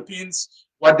with Philippines,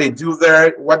 what they do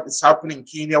there, what is happening in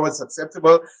Kenya, what's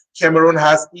acceptable. Cameroon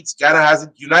has it, Ghana has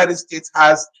it, United States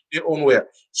has their own way.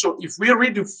 So if we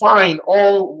redefine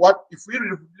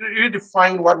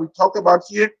what we talked about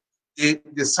here,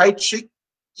 the side chick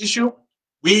issue,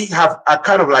 we have a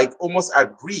kind of like almost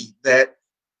agreed that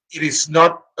it is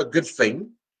not a good thing.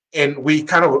 And we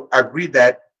kind of agree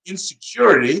that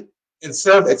insecurity and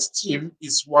self-esteem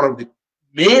is one of the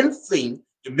main thing,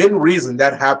 the main reason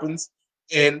that happens.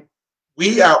 And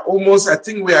we are almost, I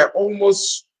think we are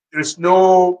almost, there's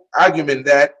no argument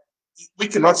that we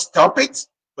cannot stop it,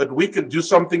 but we can do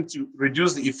something to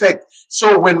reduce the effect.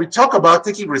 So when we talk about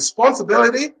taking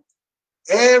responsibility,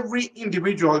 every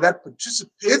individual that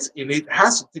participates in it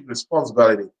has to take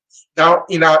responsibility. Now,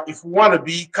 if we want to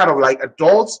be kind of like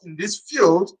adults in this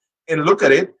field and look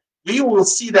at it, we will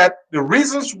see that the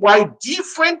reasons why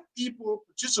different people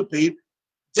participate,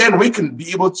 then we can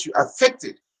be able to affect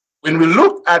it. When we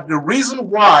look at the reason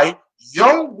why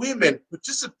young women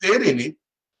participate in it,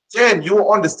 then you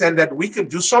will understand that we can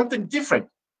do something different.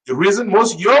 The reason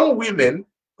most young women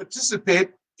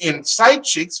participate in side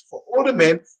chicks for older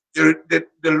men, the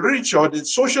literature, the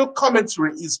social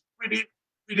commentary is pretty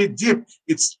deep.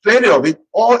 It's plenty of it.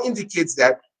 All indicates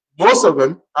that most of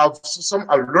them have some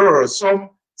allure, some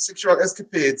sexual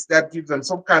escapades that give them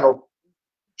some kind of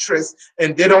interest,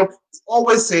 and they don't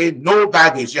always say no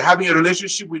baggage. You're having a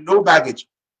relationship with no baggage.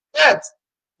 But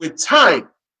with time,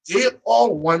 they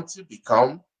all want to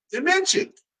become the main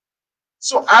chick.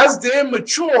 So as they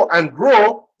mature and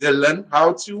grow, they learn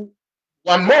how to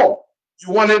want more.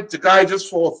 You wanted the guy just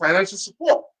for financial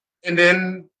support, and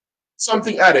then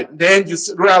something added. Then you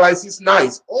realize he's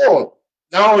nice. Oh,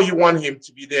 now you want him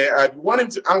to be there. You want him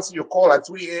to answer your call at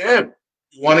 3 a.m.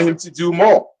 You want him to do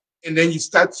more. And then you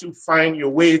start to find your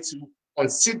way to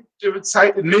unseat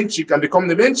the main chick and become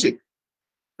the main chick.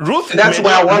 Ruth, and that's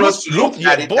why I want us to look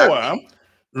at it.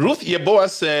 Ruth Yeboah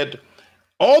said,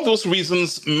 all those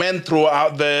reasons men throw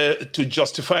out there to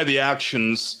justify the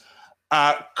actions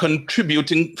are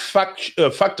contributing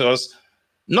factors,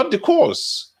 not the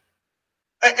cause.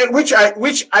 And which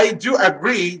I do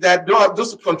agree that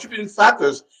those are contributing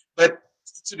factors, but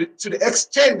to the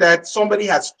extent that somebody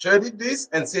has studied this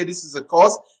and say this is a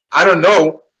cause, I don't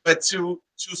know. But to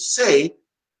say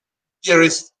there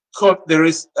is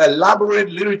elaborate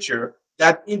literature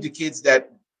that indicates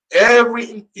that every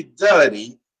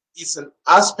infidelity is an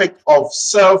aspect of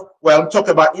self. Well, I'm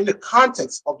talking about in the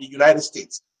context of the United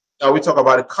States. Now we talk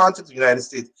about the context of the United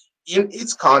States. In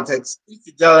its context,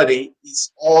 infidelity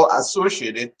is all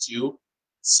associated to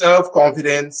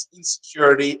self-confidence,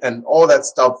 insecurity, and all that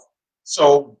stuff.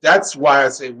 So that's why I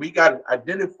say we got to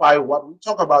identify what we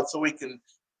talk about so we can,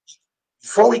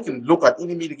 before we can look at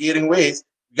any mitigating ways,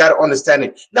 we got to understand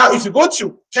it. Now, if you go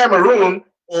to Cameroon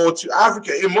or to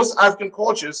Africa, in most African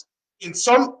cultures, in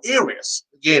some areas,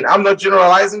 again, I'm not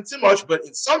generalizing too much, but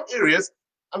in some areas,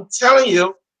 I'm telling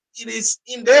you, it is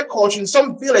in their culture, in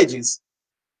some villages,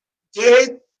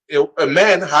 a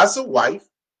man has a wife,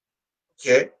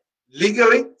 okay,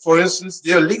 legally, for instance,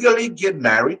 they legally get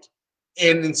married,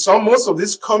 and in most of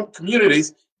these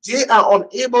communities, they are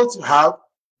unable to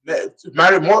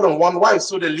marry more than one wife,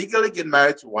 so they legally get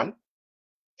married to one,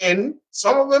 and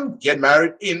some of them get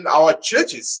married in our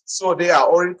churches, so they are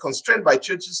already constrained by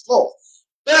church's law,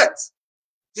 but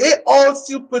they all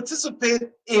still participate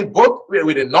in both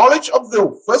with the knowledge of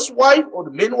the first wife or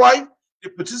the main wife. They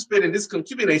participate in this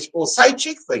concubinage or side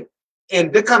chick thing,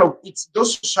 and they kind of, it's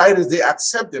those societies, they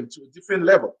accept them to a different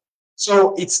level.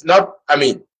 So it's not, I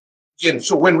mean, again,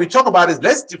 so when we talk about it,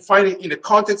 let's define it in the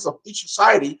context of each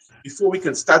society before we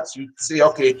can start to say,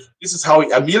 okay, this is how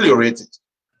we ameliorate it.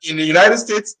 In the United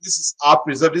States, this is our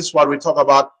preserve. This is what we talk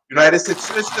about. United States,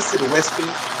 let's just say the Western,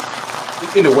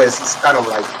 in the West, it's kind of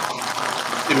like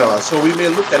similar. So we may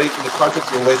look at it in the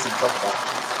context of the West and talk about it.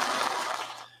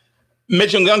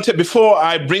 Major Ngante, before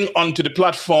I bring onto the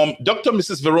platform, Dr.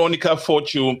 Mrs. Veronica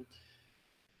Fortune,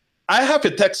 I have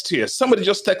a text here. Somebody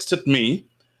just texted me,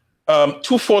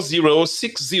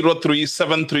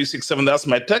 240-603-7367. That's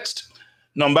my text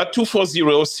number,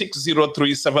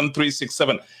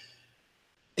 240-603-7367.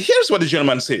 Here's what the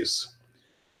gentleman says.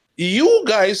 You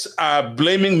guys are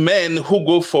blaming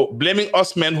blaming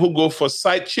us men who go for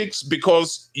side chicks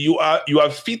because your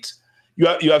feet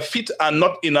are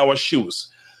not in our shoes.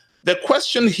 The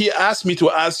question he asked me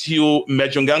to ask you,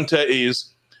 Mejongangta,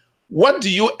 is what do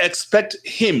you expect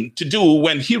him to do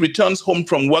when he returns home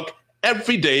from work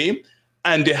every day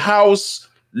and the house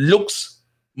looks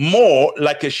more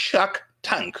like a shark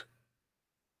tank?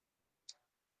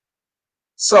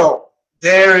 So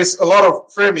there is a lot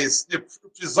of premise. The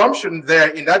presumption there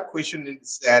in that question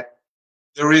is that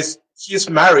he's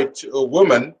married to a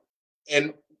woman,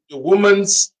 and the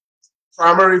woman's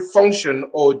primary function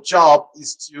or job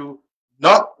is to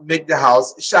not make the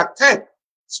house a shark tank.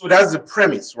 So that's the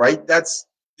premise, right? That's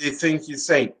the thing he's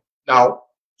saying. Now,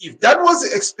 if that was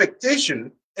the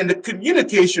expectation and the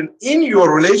communication in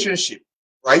your relationship,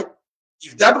 right?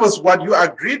 If that was what you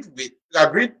agreed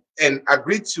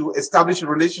to establish a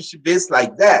relationship based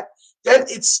like that, then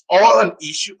it's all an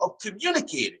issue of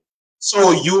communicating.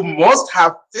 So you must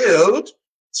have failed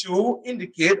to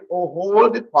indicate or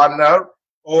hold the partner,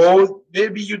 or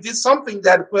maybe you did something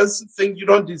that the person think you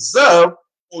don't deserve,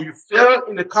 or you failed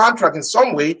in the contract in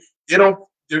some way.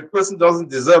 The person doesn't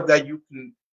deserve that. You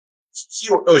can, he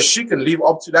or she can live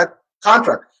up to that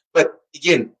contract. But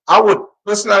again, I would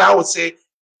say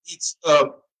it's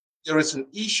there is an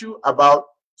issue about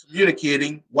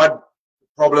communicating what the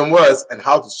problem was and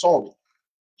how to solve it.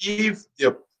 If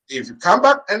you come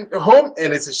back and home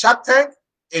and it's a shark tank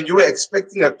and you were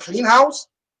expecting a clean house,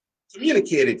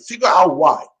 communicate it, figure out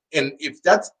why. And if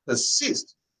that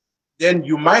persists, then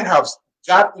you might have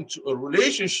got into a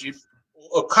relationship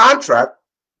or a contract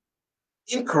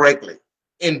incorrectly.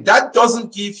 And that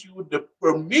doesn't give you the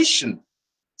permission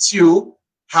to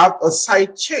have a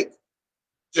side chick.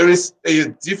 There is a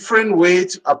different way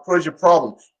to approach a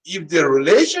problem. If the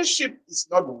relationship is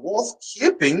not worth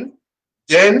keeping,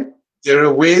 then there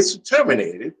are ways to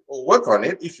terminate it or work on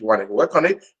it if you want to work on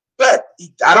it. But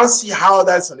I don't see how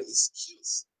that's an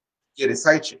excuse to get a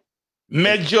side chick.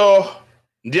 Major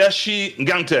Diashi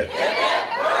Gante.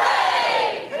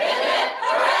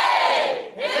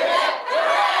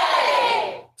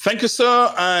 Thank you,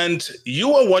 sir. And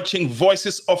you are watching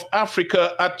Voices of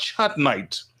Africa at Chat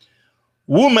Night.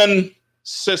 Woman,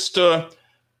 sister,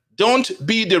 don't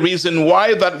be the reason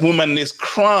why that woman is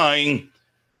crying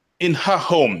in her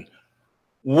home.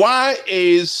 Why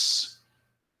is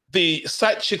the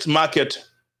side chicks market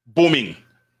booming?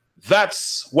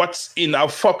 That's what's in our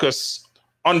focus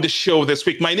on the show this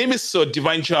week. My name is Sir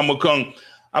Divine Chamokong.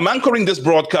 I'm anchoring this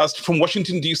broadcast from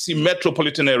Washington, D.C.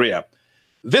 metropolitan area.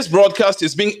 This broadcast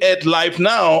is being aired live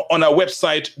now on our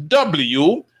website,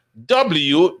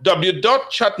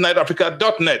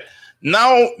 www.chatnightafrica.net.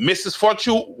 Now, Mrs.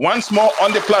 Fortune, once more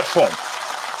on the platform.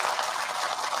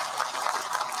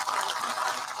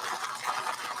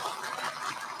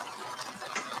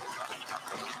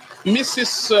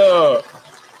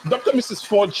 Dr. Mrs.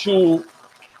 Fortune.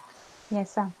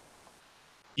 Yes, sir.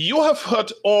 You have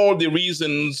heard all the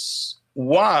reasons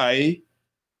why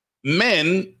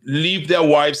men leave their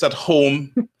wives at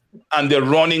home and they're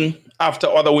running after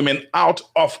other women out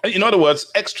of, in other words,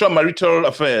 extramarital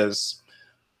affairs.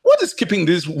 What is keeping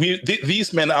these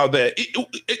men out there?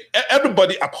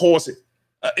 Everybody abhors it.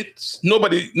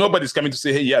 Nobody's coming to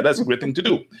say, hey, yeah, that's a great thing to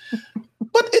do.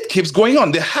 But it keeps going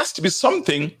on. There has to be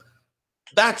something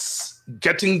that's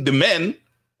getting the men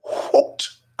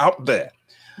hooked out there.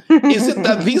 Is it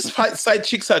that these side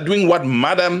chicks are doing what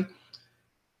madam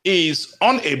is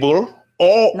unable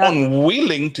or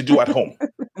unwilling to do at home?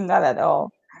 Not at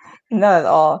all. Not at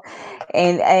all.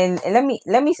 And let me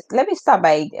start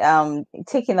by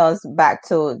taking us back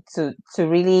to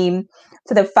really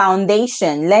to the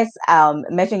foundation. Let's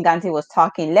Megan Gante was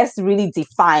talking. Let's really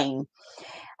define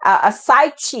a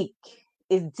side chick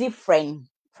is different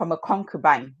from a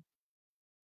concubine.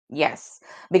 Yes,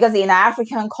 because in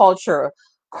African culture,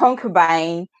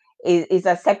 concubine is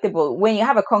acceptable. When you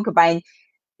have a concubine,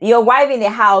 your wife in the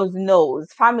house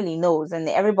knows, family knows, and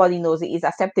everybody knows it is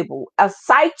acceptable. A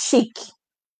side chick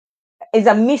is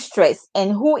a mistress,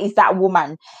 and who is that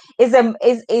woman? Is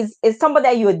somebody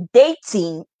that you're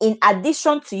dating in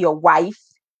addition to your wife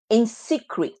in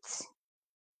secret.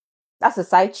 That's a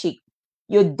side chick.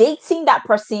 You're dating that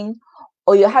person,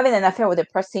 or you're having an affair with a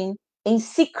person in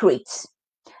secret,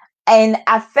 and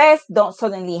affairs don't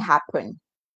suddenly happen.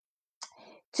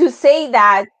 To say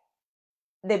that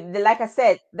like I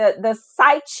said, the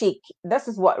side chick, this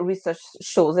is what research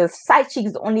shows. The side chick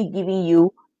is only giving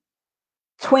you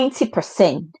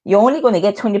 20%. You're only going to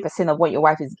get 20% of what your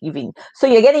wife is giving. So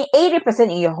you're getting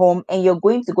 80% in your home, and you're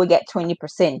going to go get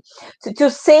 20%. So to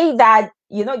say that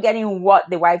you're not getting what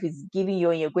the wife is giving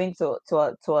you, and you're going to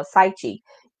a side chick,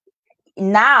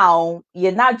 now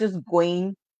you're not just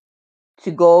going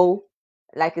to go,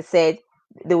 like I said,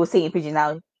 they will say in Pidgin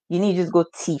now, you need to just go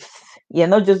thief. You're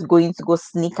not just going to go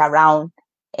sneak around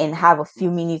and have a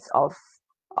few minutes of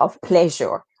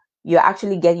pleasure. You're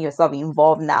actually getting yourself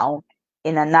involved now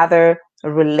in another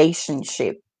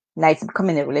relationship. Now it's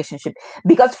becoming a relationship,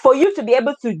 because for you to be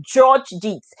able to judge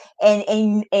this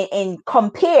and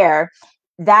compare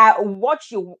that what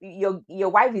your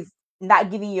wife is not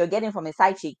giving, you're getting from a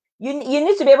side chick, you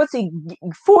need to be able to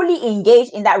fully engage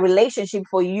in that relationship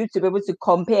for you to be able to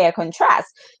compare,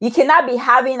 contrast. You cannot be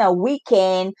having a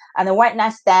weekend and a one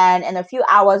night stand and a few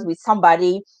hours with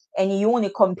somebody, and you want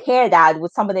to compare that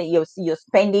with somebody you're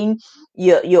spending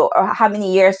your how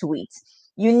many years with.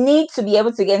 You need to be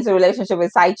able to get into a relationship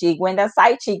with side chick. When the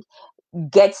side chick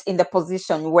gets in the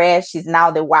position where she's now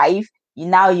the wife,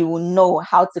 now you will know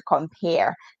how to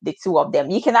compare the two of them.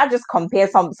 You cannot just compare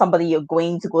somebody you're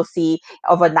going to go see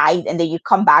overnight, and then you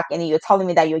come back and then you're telling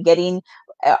me that you're getting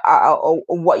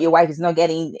what your wife is not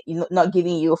getting, not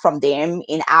giving you from them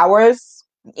in hours,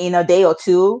 in a day or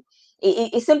two.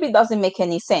 It simply doesn't make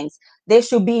any sense. There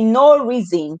should be no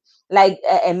reason, like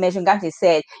Mejanganti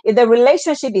said, if the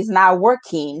relationship is not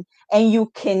working and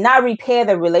you cannot repair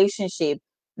the relationship,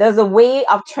 there's a way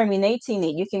of terminating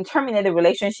it. You can terminate the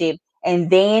relationship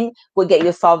and then will get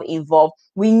yourself involved.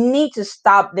 We need to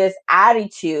stop this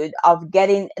attitude of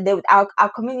getting our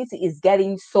community is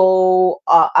getting so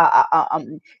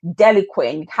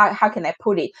delinquent. How can I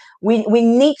put it? We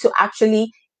need to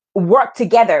actually work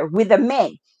together with the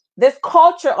men. This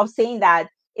culture of saying that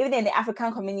even in the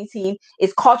African community,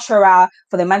 it's cultural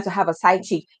for the man to have a side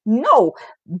chick. No,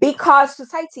 because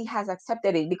society has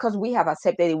accepted it, because we have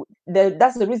accepted it.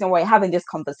 That's the reason why we're having this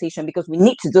conversation, because we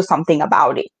need to do something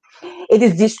about it. It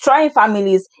is destroying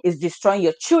families, it's destroying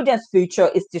your children's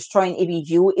future, it's destroying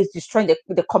ABU, it's destroying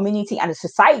the community and the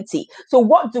society. So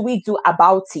what do we do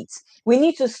about it? We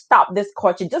need to stop this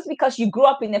culture. Just because you grew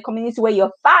up in a community where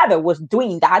your father was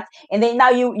doing that, and then now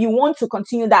you want to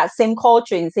continue that same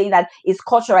culture and saying that it's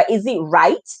cultural, is it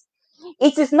right?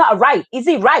 It is not right. Is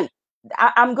it right?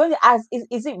 I'm going to ask,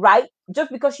 is it right?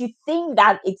 Just because you think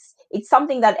that it's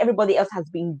something that everybody else has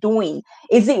been doing,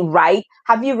 is it right?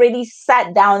 Have you really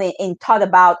sat down and thought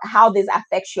about how this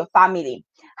affects your family,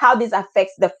 how this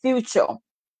affects the future?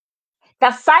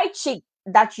 The side chick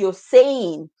that you're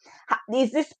saying,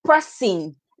 is this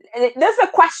person? There's a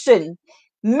question.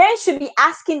 Men should be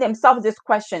asking themselves this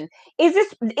question: is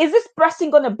this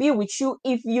person going to be with you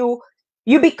if you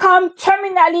become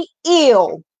terminally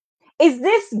ill? Is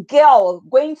this girl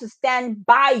going to stand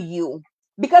by you?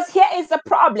 Because here is the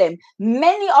problem.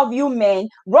 Many of you men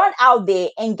run out there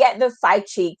and get the side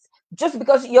chicks just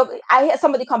because I hear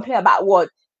somebody complain about what?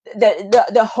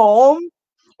 The home.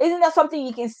 Isn't that something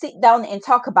you can sit down and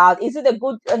talk about? Is it a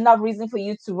good enough reason for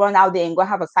you to run out there and go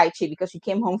have a side chick because you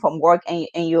came home from work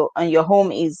and your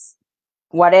home is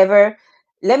whatever?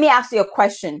 Let me ask you a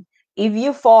question. If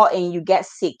you fall and you get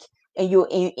sick, and you're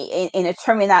in a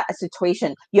terminal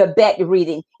situation, you're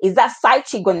bedridden, is that side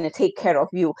chick going to take care of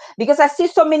you? Because I see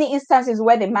so many instances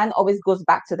where the man always goes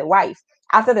back to the wife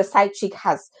after the side chick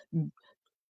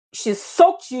she's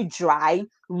soaked you dry,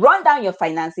 run down your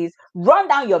finances, run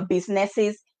down your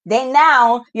businesses. Then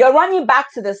now you're running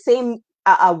back to the same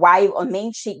wife or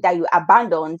main chick that you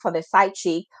abandoned for the side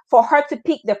chick for her to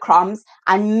pick the crumbs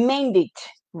and mend it,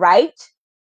 right?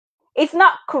 It's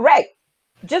not correct.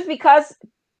 Just because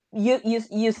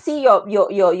you see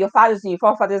your fathers and your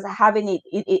forefathers having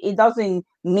it doesn't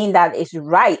mean that it's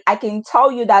right. I can tell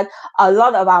you that a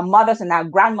lot of our mothers and our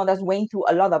grandmothers went through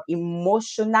a lot of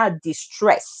emotional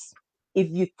distress, if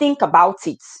you think about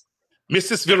it.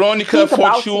 Mrs. Veronica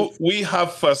Fortune, we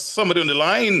have somebody on the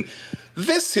line.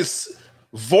 This is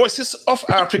Voices of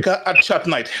Africa at Chat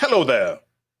Night. Hello there.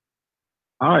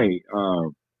 Hi,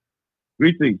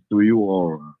 greetings to you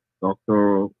all,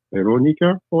 Dr.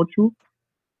 Veronica Fortune.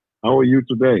 How are you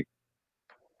today?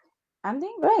 I'm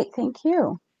doing great, thank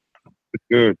you.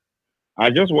 Good.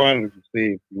 I just wanted to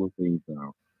say a few things.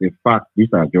 The fact, these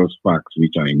are just facts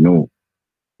which I know.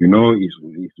 You know,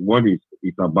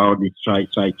 it's about this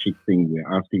side chick thing.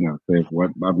 We're asking ourselves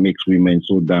what makes women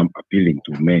so damn appealing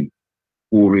to men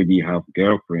who already have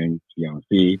girlfriends,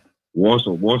 fiancé, was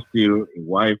still a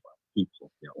wife and kids of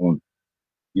their own.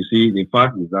 You see, the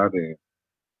fact is that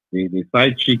the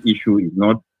side chick issue is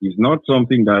not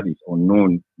something that is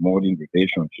unknown more in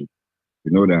relationship.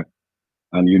 You know that,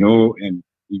 and you know, and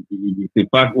it's a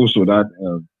fact also that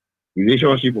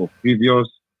relationship of previous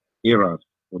eras,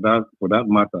 for that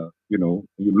matter, you know,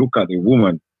 you look at a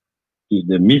woman, is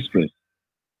the mistress.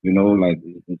 You know, like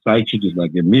the side chick is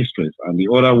like the mistress, and the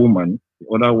other one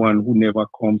who never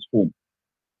comes home.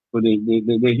 So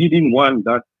the hidden one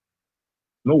that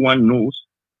no one knows,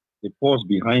 the force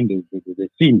behind the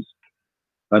scenes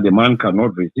that the man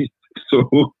cannot resist.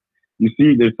 So you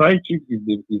see, the side chick is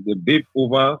the babe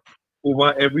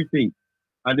over everything,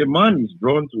 and the man is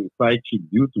drawn to a side chick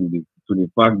due to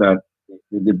the fact that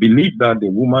the belief that the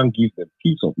woman gives them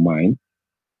peace of mind,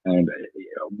 and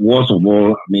worst of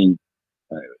all, I mean,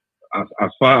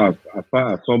 as far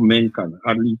as some men can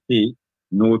hardly say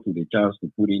no to the chance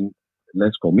to put in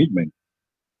less commitment.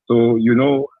 So you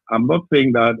know, I'm not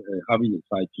saying that having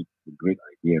a side chick is a great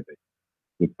idea, but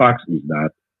the fact is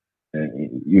that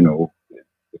you know,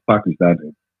 the fact is that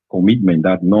commitment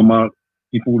that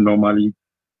people normally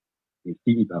they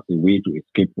see it as a way to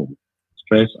escape from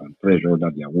stress and pressure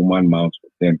that their woman mounts for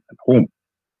them at home.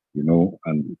 you know,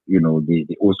 and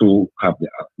they also have the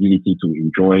ability to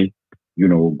enjoy,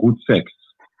 good sex,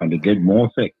 and they get more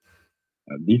sex.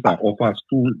 These are offers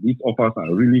too. These offers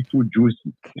are really too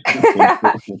juicy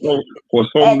for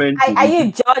some men to Are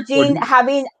you judging this.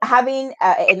 having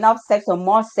enough sex or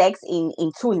more sex in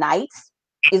 2 nights?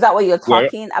 Is that what you're Well,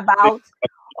 talking about?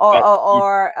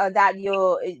 Or that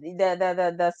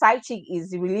the side chick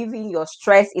is relieving your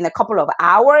stress in a couple of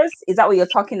hours? Is that what you're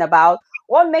talking about?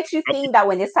 What makes you think that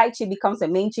when the side chick becomes a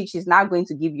main chick, she's not going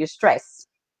to give you stress?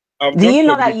 I'm Do just you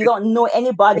know that you communicating. don't know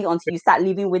anybody until you start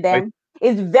living with them?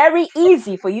 It's very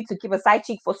easy for you to keep a side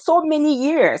chick for so many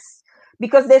years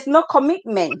because there's no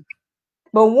commitment.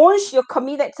 But once you're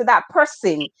committed to that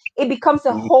person, it becomes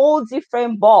a whole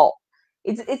different ball.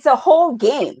 It's a whole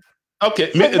game.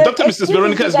 Okay, So the Dr. Mrs. excuses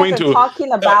Veronica you is guys going are to.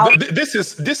 talking about,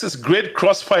 This is great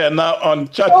crossfire now on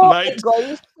chat so night.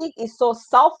 egoistic, is so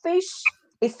selfish,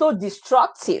 it's so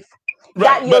destructive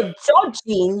that Right, you're but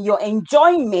judging your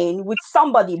enjoyment with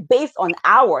somebody based on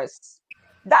hours.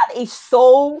 That is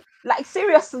so, like,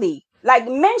 seriously. Like,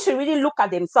 men should really look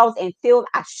at themselves and feel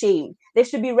ashamed. They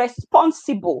should be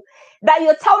responsible. That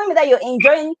you're telling me that you're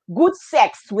enjoying good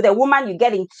sex with a woman you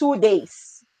get in 2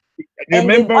 days, and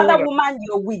the Remember other what woman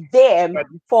you're with them I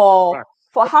for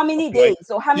fact how many apply. days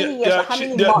or how yeah, many years or yeah, how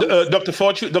many months?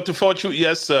 Dr. Fortune,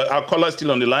 yes, our caller is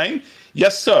still on the line.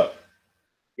 Yes, sir.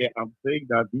 Yeah, I'm saying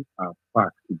that these are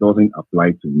facts. It doesn't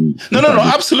apply to me. No, These no, are no, the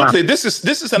facts. absolutely. This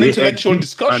is an They intellectual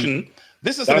exist, and discussion.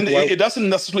 that's why It doesn't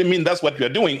necessarily mean that's what we are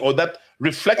doing or that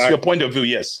reflects I, your point of view.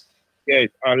 Yes. yes,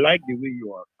 I like the way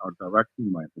you are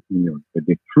counteracting my opinion. But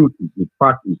the truth is, the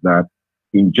fact is that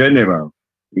in general,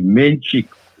 the main chick,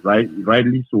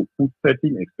 rightly so, put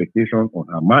certain expectations on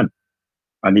her man.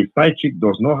 And a side chick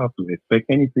does not have to expect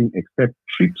anything except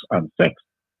trips and sex.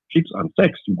 Trips and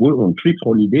sex. You go on trips,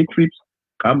 holiday trips,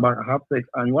 come back, have sex.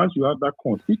 And once you have that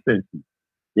consistency,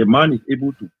 the man is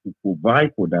able to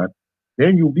provide for that.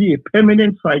 Then you'll be a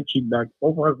permanent side chick that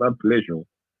offers that pleasure,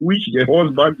 which the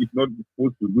husband is not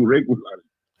supposed to do regularly.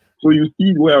 So you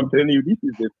see where I'm telling you, this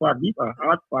is the fact. These are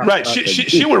hard facts. Right.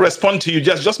 She will respond to you.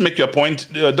 Just make your point.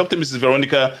 Dr. Mrs.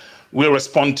 Veronica will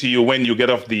respond to you when you get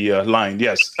off the line.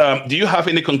 Yes. Do you have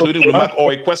any concluding remark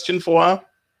or a question for her?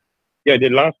 Yeah, the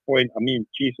last point, I mean,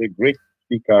 she's a great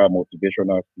speaker,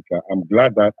 motivational speaker. I'm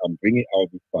glad that I'm bringing out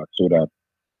this fact so that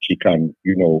she can,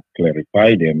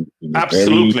 clarify them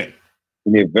Absolutely.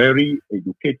 in a very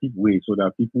educative way so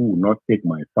that people will not take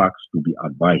my facts to be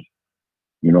advice.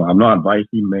 I'm not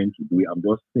advising men to do it. I'm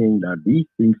just saying that these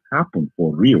things happen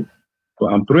for real. So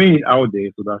I'm throwing it out there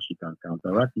so that she can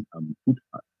counteract it and put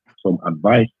some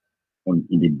advice in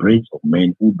the brains of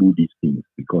men who do these things,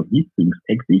 because these things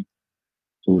exist.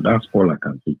 So that's all I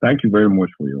can say. Thank you very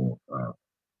much for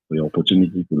your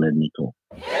opportunity to let me talk.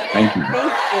 Thank you.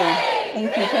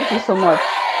 Thank you so much.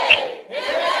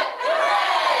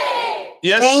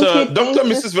 Yes, Dr.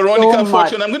 Mrs. Veronica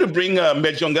Fortune, I'm going to bring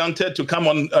Mejongante to come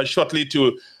on shortly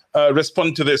to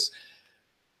respond to this.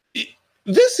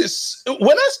 This is,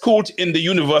 when I schooled in the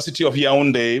University of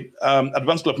Yaoundé,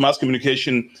 Advanced School of Mass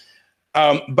Communication,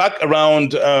 back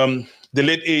around the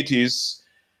late 80s,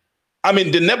 I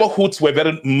mean, the neighborhoods were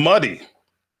very muddy.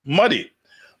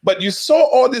 But you saw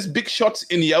all these big shots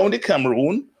in Yaoundé,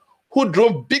 Cameroon, who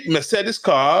drove big Mercedes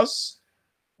cars,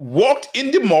 walked in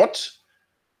the mud,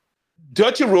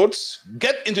 dirty roads,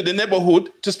 get into the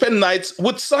neighborhood to spend nights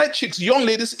with side chicks, young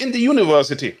ladies in the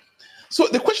university. So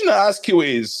the question I ask you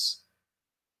is,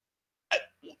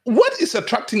 what is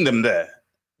attracting them there?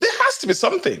 There has to be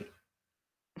something.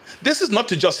 This is not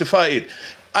to justify it.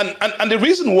 And the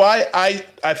reason why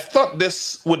I thought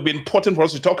this would be important for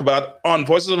us to talk about on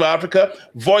Voices of Africa,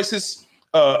 Voices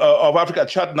of Africa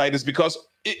Chat Night, is because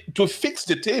to fix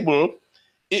the table,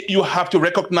 you have to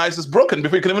recognize it's broken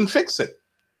before you can even fix it.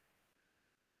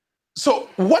 So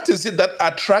what is it that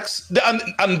attracts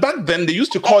and back then they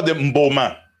used to call them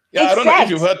mboma. Yeah, I don't know if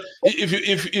you've heard,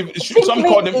 if some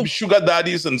call them sugar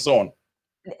daddies and so on.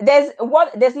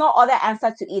 There's no other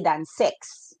answer to it than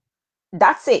sex.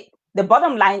 That's it. The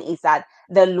bottom line is that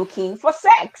they're looking for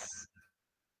sex.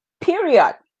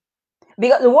 Period.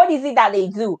 Because what is it that they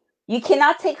do? You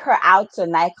cannot take her out to a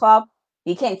nightclub.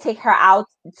 You can't take her out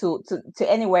to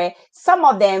anywhere. Some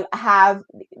of them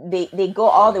they go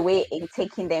all the way in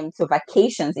taking them to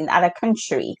vacations in other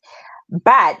countries.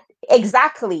 But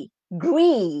exactly,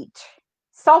 greed,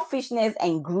 selfishness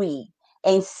and greed.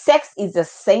 And sex is the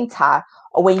center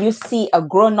when you see a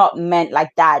grown-up man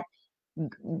like that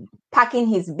packing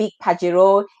his big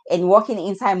Pajero and walking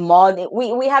inside mud.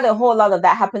 We had a whole lot of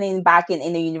that happening back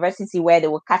in the university, where they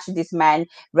would catch this man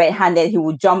red-handed. He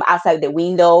would jump outside the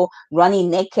window, running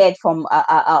naked from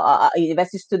a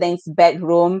university student's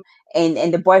bedroom,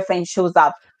 and the boyfriend shows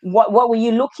up. What were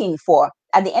you looking for?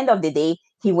 At the end of the day,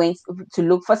 he went to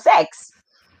look for sex.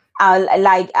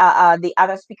 Like the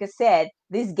other speaker said,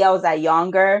 these girls are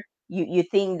younger. You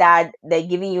think that they're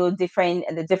giving you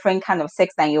the different kind of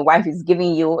sex than your wife is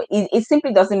giving you. It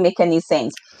simply doesn't make any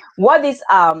sense. What this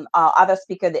other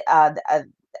speaker, the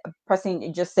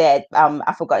person just said,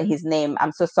 I forgot his name,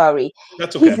 I'm so sorry.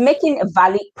 That's okay. He's making a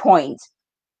valid point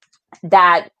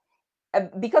that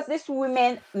because these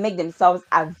women make themselves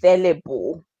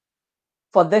available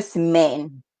for this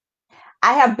men.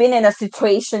 I have been in a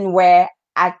situation where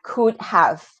I could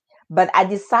have, but I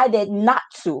decided not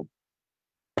to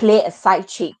play a side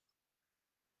chick.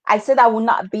 I said I will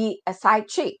not be a side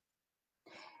chick.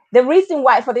 The reason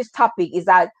why for this topic is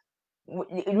that,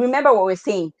 remember what we're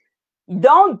saying,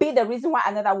 don't be the reason why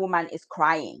another woman is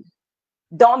crying.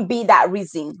 Don't be that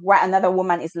reason why another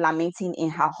woman is lamenting in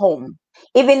her home.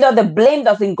 Even though the blame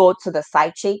doesn't go to the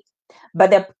side chick, but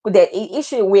the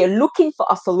issue, we're looking for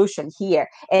a solution here.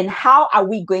 And how are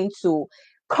we going to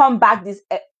combat this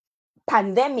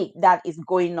pandemic that is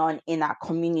going on in our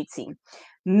community?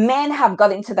 Men have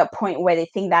gotten to the point where they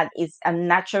think that it's a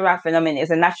natural phenomenon,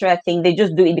 it's a natural thing. They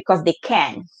just do it because they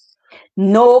can.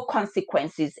 No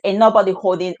consequences, and nobody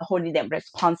holding them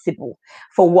responsible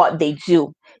for what they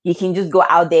do. You can just go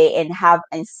out there and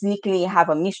sneakily have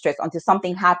a mistress until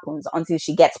something happens, until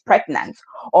she gets pregnant,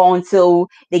 or until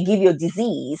they give you a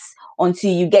disease,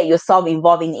 until you get yourself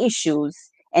involved in issues,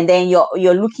 and then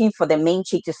you're looking for the main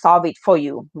chick to solve it for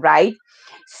you, right?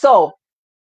 So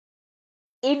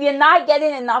if you're not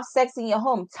getting enough sex in your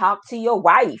home, talk to your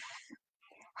wife,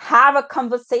 have a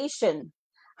conversation.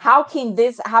 How can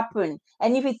this happen?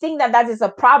 And if you think that is a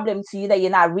problem to you, that you're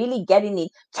not really getting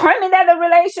it, terminate the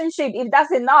relationship. If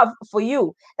that's enough for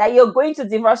you, that you're going to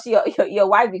divorce your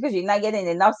wife because you're not getting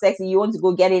enough sex and you want to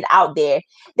go get it out there,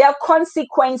 there are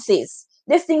consequences.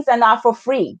 These things are not for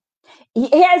free.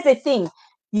 Here's the thing.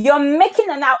 You're making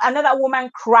another woman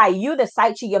cry. You, the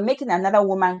side chick, you're making another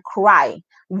woman cry.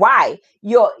 Why?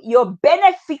 You're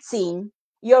benefiting,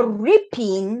 you're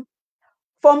reaping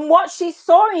from what she's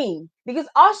sowing, because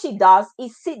all she does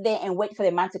is sit there and wait for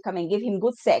the man to come and give him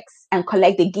good sex and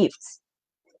collect the gifts.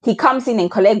 He comes in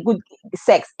and collect good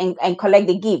sex and collect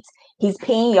the gifts. He's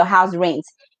paying your house rent.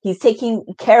 He's taking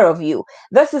care of you.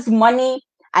 This is money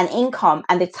and income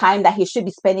and the time that he should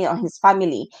be spending on his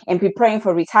family and preparing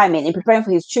for retirement and preparing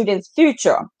for his children's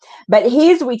future. But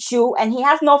he's with you and he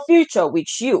has no future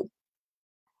with you.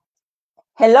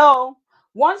 Hello?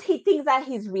 Once he thinks that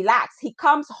he's relaxed, he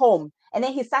comes home and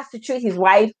then he starts to treat his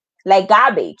wife like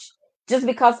garbage just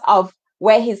because of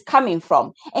where he's coming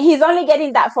from. And he's only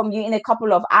getting that from you in a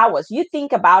couple of hours. You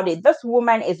think about it. This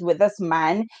woman is with this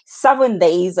man 7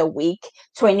 days a week,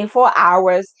 24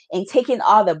 hours, and taking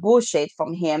all the bullshit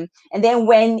from him. And then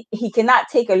when he cannot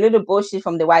take a little bullshit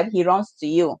from the wife, he runs to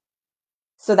you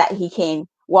so that he can,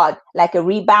 like a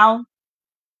rebound?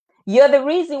 You're the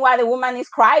reason why the woman is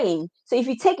crying. So if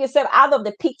you take yourself out of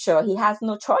the picture, he has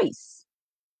no choice.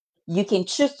 You can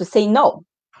choose to say no.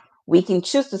 We can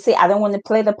choose to say, I don't want to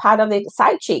play the part of the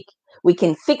side chick. We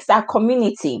can fix our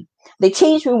community. The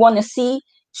change we want to see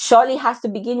surely has to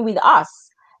begin with us.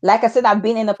 Like I said, I've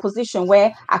been in a position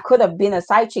where I could have been a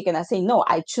side chick and I say, no,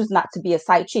 I choose not to be a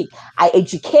side chick. I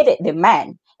educated the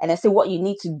man and I say, what you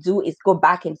need to do is go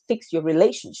back and fix your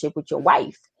relationship with your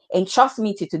wife. And trust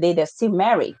me, to today, they're still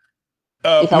married.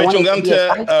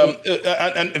 Mejongante,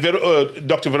 and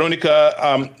Dr.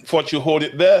 Veronica, thought you hold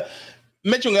it there.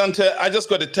 Mejongante, I just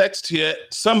got a text here.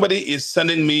 Somebody is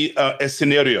sending me a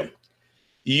scenario.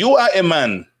 You are a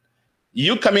man.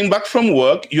 You coming back from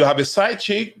work. You have a side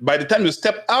chick. By the time you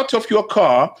step out of your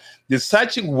car, the side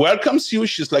chick welcomes you.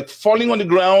 She's like falling on the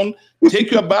ground,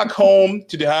 take you back home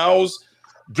to the house,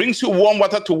 brings you warm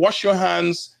water to wash your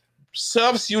hands,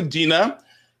 serves you dinner.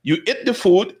 You eat the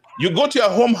food. You go to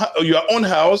your own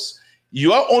house.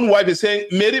 Your own wife is saying,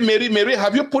 Mary,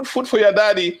 have you put food for your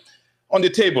daddy on the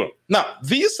table? Now,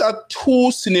 these are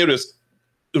two scenarios,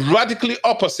 radically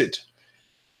opposite.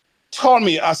 Tell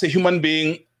me, as a human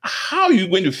being, how are you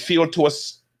going to feel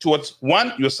towards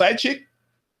one, your side chick,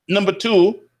 number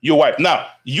two, your wife? Now,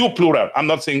 you plural. I'm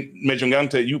not saying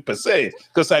Mejongante, you per se,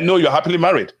 because I know you're happily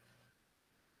married.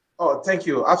 Oh, thank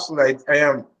you. Absolutely, I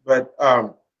am. But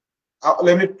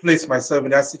let me place myself in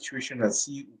that situation and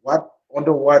see what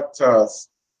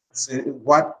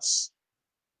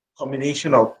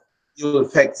combination of ill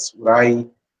effects would I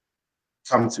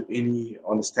come to any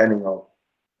understanding of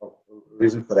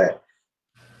reason for that.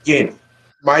 Again,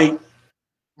 my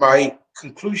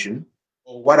conclusion,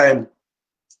 or what I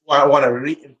want to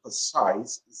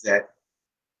re-emphasize, is that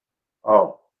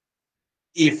um,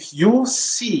 if you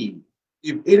see,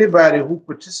 if anybody who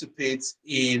participates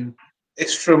in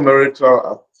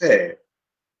extramarital affair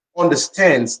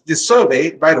understands the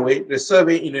survey, by the way, the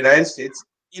survey in the United States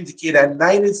indicate that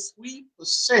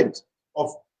 93%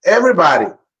 of everybody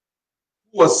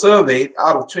who was surveyed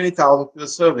out of 20,000 people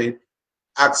surveyed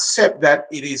accept that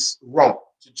it is wrong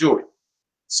to do it.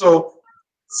 So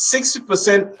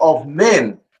 60% of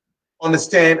men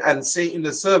understand and say in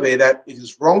the survey that it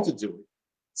is wrong to do it.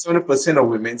 70% of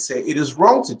women say it is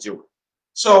wrong to do it.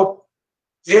 So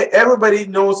everybody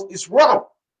knows it's wrong.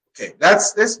 Okay,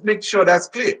 let's make sure that's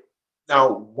clear.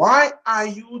 Now, why are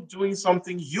you doing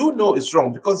something you know is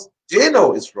wrong? Because they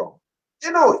know it's wrong.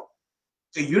 They know it.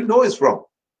 So you know it's wrong.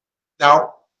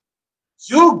 Now,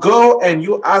 you go and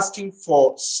you're asking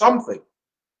for something,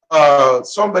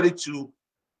 somebody to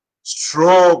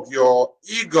stroke your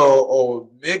ego or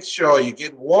make sure you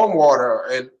get warm water.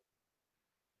 And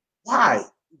why?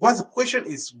 What the question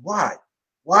is why?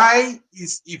 Why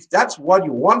is, if that's what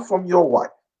you want from your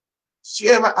wife, did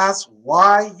you ever ask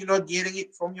why you're not getting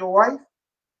it from your wife?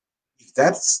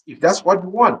 If that's what you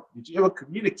want, did you ever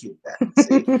communicate that?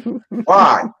 Say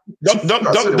why?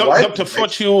 Dr.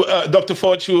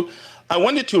 Fortu, I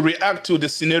wanted to react to the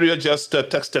scenario just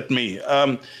texted me.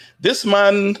 This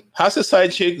man has a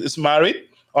side chick, is married,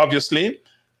 obviously.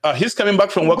 He's coming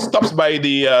back from work, stops by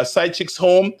the side chick's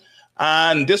home,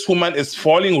 and this woman is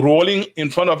falling, rolling in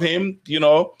front of him,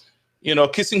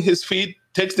 kissing his feet,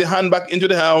 takes the hand back into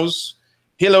the house.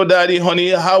 Hello, daddy, honey,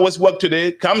 how was work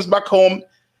today? Comes back home.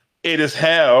 It is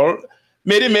hell.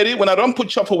 Mary, when I don't put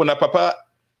chop for papa,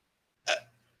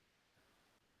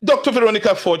 Dr.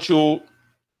 Veronica Fortu,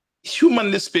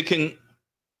 humanly speaking,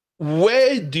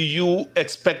 where do you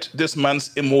expect this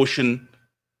man's emotion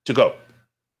to go?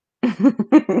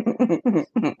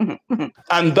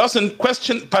 And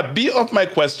part B of my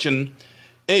question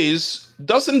is,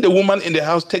 doesn't the woman in the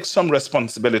house take some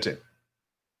responsibility?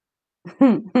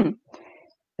 The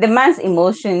man's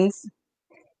emotions,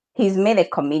 he's made a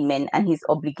commitment and his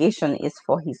obligation is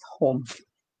for his home.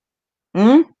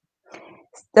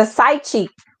 The side chick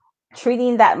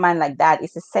treating that man like that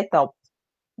is a setup.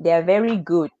 They're very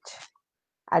good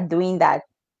at doing that.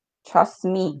 Trust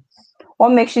me.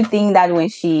 What makes you think that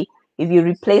if you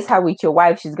replace her with your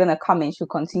wife, she's gonna come and she'll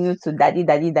continue to daddy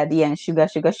and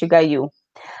sugar you?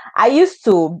 I used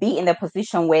to be in a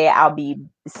position where I'll be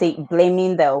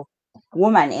blaming the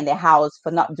woman in the house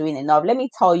for not doing enough. Let me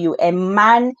tell you, a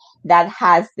man that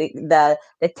has the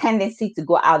tendency to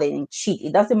go out and cheat,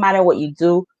 it doesn't matter what you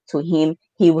do to him,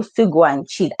 he will still go and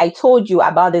cheat. I told you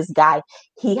about this guy.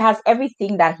 He has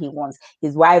everything that he wants.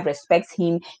 His wife respects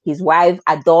him. His wife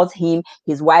adores him.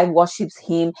 His wife worships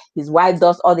him. His wife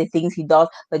does all the things he does.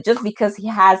 But just because he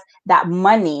has that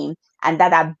money and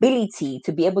that ability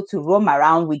to be able to roam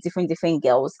around with different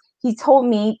girls, he told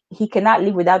me he cannot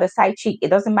live without a side chick. It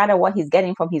doesn't matter what he's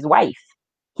getting from his wife.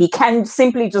 He can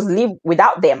simply just live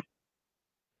without them.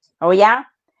 Oh, yeah?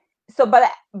 So,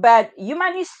 but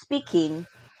humanly speaking,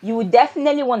 you would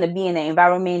definitely want to be in an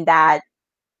environment that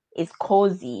is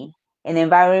cozy, an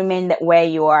environment where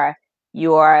you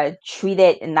are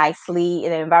treated nicely,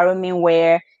 an environment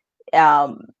where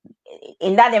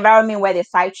in that environment where the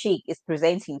side chick is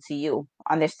presenting to you.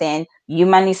 Understand?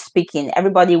 Humanly speaking,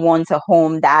 everybody wants a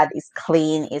home that is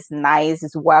clean, is nice,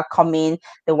 is welcoming.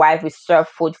 The wife will serve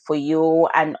food for you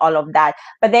and all of that.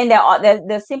 But then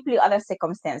there's simply other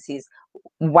circumstances.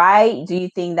 Why do you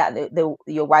think that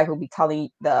your wife will be telling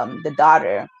the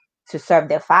daughter to serve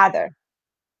their father?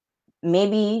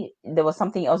 Maybe there was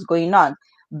something else going on.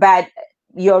 But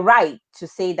you're right to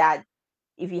say that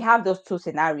if you have those two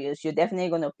scenarios, you're definitely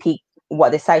going to pick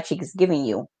what the side chick is giving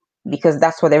you, because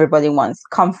that's what everybody wants: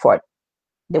 comfort.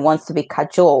 They want to be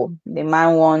cajoled. The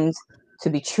man wants to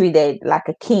be treated like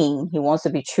a king. He wants to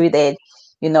be treated,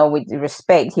 with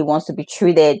respect. He wants to be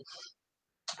treated,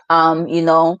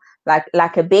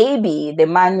 like a baby. The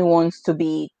man wants to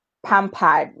be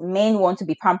pampered. Men want to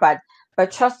be pampered.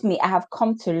 But trust me, I have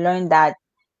come to learn that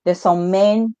there's some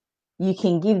men, you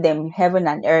can give them heaven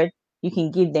and earth, you can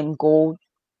give them gold,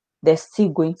 they're still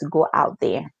going to go out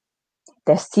there.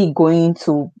 They're still going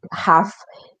to have,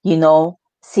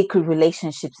 secret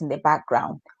relationships in the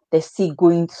background. They're still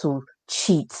going to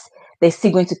cheat. They're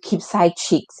still going to keep side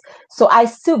chicks. So I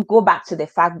still go back to the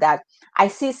fact that I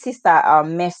see Sister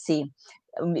Mercy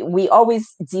we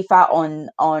always differ on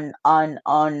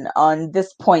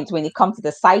this point when it comes to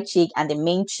the side chick and the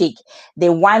main chick. They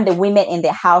want the women in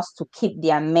the house to keep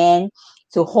their men,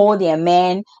 to hold their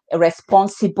men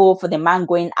responsible for the man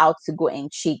going out to go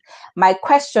and cheat. My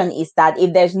question is that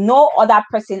if there's no other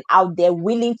person out there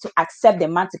willing to accept the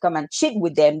man to come and cheat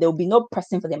with them, there will be no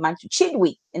person for the man to cheat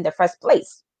with in the first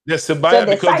place. There's a So buyer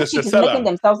the because side there's a chick is making seller.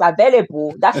 themselves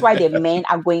available. That's why the men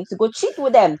are going to go cheat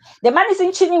with them. The man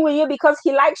isn't cheating with you because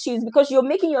he likes you. It's because you're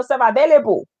making yourself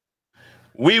available.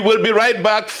 We will be right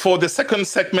back for the second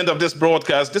segment of this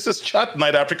broadcast. This is Chat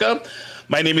Night Africa.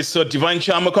 My name is Sir Divine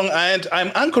Chamakong, and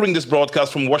I'm anchoring this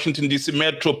broadcast from Washington, D.C.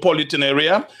 metropolitan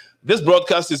area. This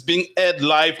broadcast is being aired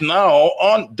live now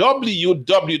on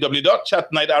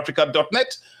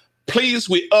www.chatnightafrica.net. Please,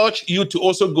 we urge you to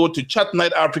also go to Chat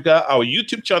Night Africa, our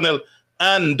YouTube channel,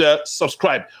 and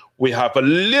subscribe. We have a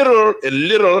little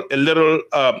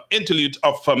interlude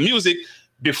of music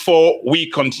before we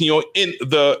continue in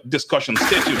the discussion.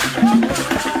 Stay tuned.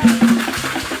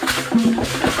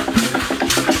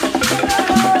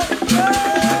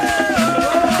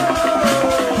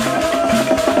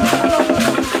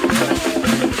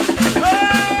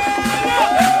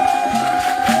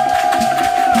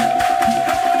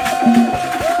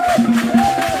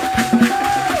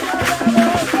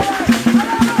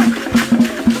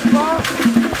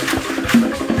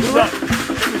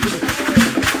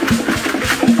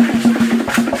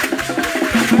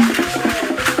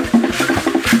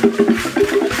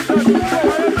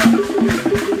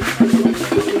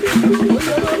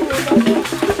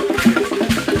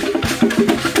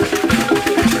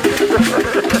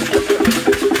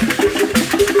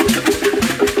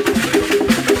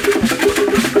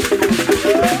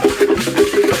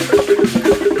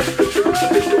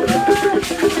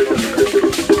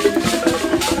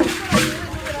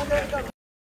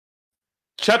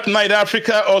 Chat Night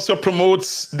Africa also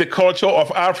promotes the culture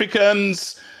of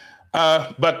Africans,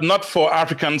 but not for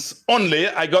Africans only.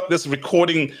 I got this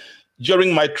recording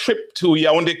during my trip to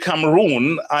Yaoundé,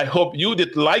 Cameroon. I hope you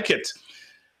did like it.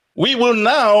 We will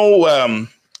now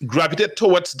gravitate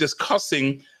towards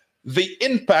discussing the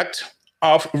impact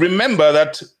of, remember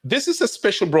that this is a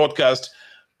special broadcast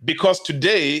because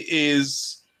today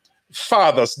is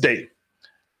Father's Day.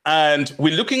 And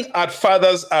we're looking at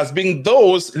fathers as being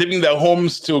those leaving their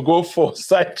homes to go for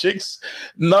side chicks,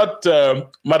 not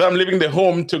madam leaving the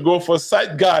home to go for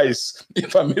side guys,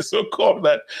 if I may so call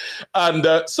that.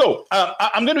 And so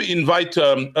I'm going to invite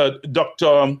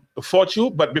Dr.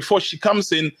 Fortune, but before she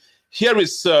comes in, here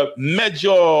is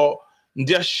Major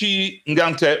Ndiashi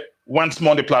Ngante once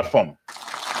more on the platform.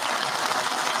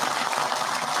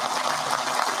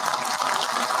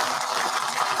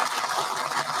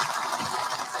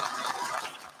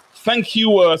 Thank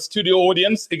you, studio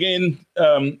audience. Again,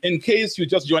 in case you're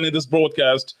just joining this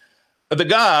broadcast, the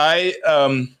guy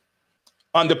on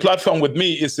the platform with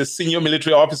me is a senior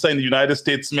military officer in the United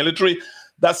States military.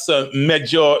 That's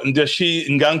Major Ndiashi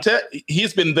Ngante.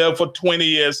 He's been there for 20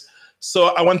 years. So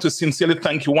I want to sincerely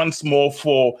thank you once more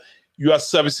for your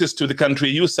services to the country.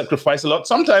 You sacrifice a lot.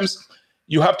 Sometimes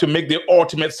you have to make the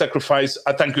ultimate sacrifice.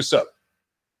 I thank you, sir.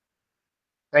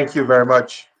 Thank you very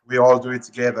much. We all do it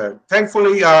together.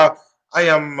 Thankfully, I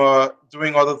am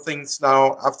doing other things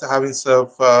now after having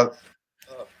served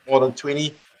more than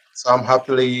 20. So I'm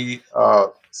happily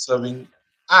serving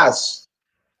as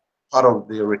part of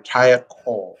the retired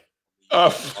corps.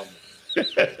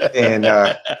 And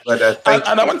I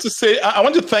want to say, I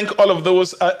want to thank all of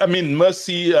those. I mean,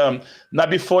 Mercy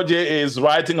Nabi Forje is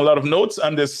writing a lot of notes,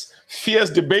 and this fierce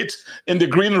debate in the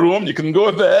green room. You can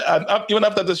go there, and even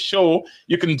after the show,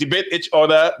 you can debate each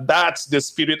other. That's the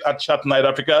spirit at Chat Night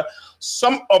Africa.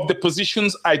 Some of the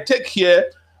positions I take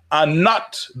here are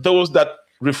not those that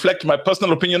reflect my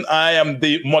personal opinion. I am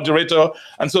the moderator,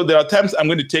 and so there are times I'm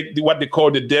going to take what they call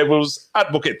the devil's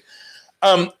advocate.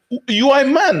 You are a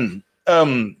man.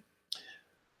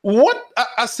 What,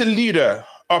 as a leader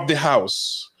of the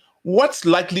house, what's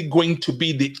likely going to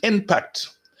be the impact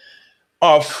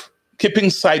of keeping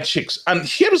side chicks? And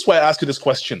here's why I ask you this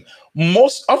question.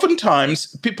 Most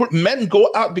oftentimes, men go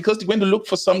out because they're going to look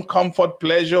for some comfort,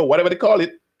 pleasure, whatever they call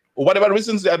it, or whatever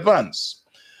reasons they advance.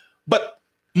 But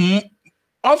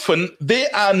often they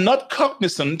are not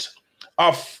cognizant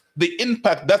of the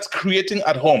impact that's creating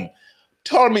at home.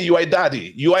 Tell me, you are a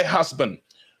daddy, you are a husband.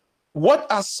 What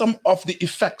are some of the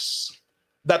effects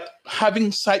that having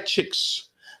side chicks,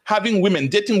 having women,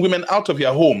 dating women out of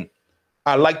your home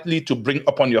are likely to bring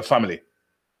upon your family?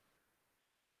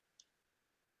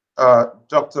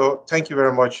 Doctor, thank you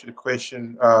very much for the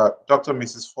question. Dr.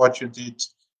 Mrs. Fortune did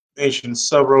mention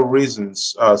several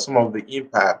reasons, some of the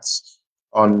impacts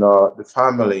on the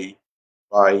family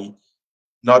by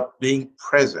not being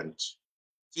present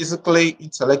physically,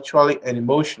 intellectually, and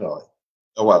emotionally.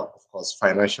 Well, of course,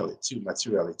 financially too,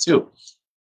 materially too.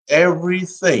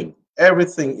 Everything,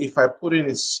 if I put it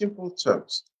in simple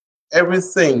terms,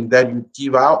 everything that you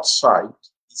give outside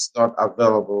is not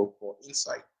available for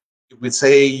inside. If we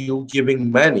say you're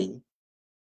giving money,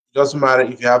 it doesn't matter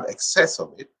if you have excess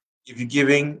of it. If you're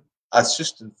giving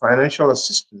financial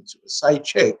assistance to a side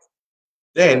check,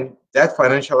 then that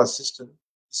financial assistance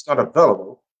is not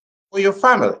available for your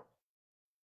family.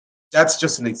 That's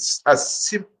just a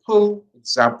simple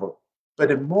example.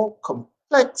 But a more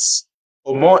complex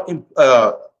or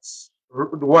the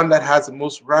one that has the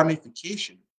most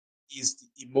ramification is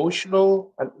the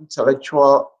emotional and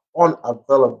intellectual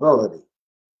unavailability.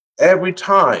 Every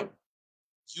time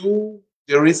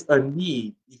there is a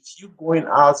need, if you're going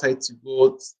outside to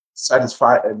go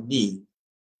satisfy a need,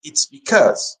 it's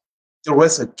because there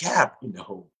was a gap in the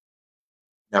home.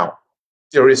 Now,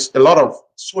 there is a lot of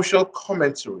social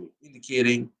commentary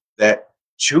indicating that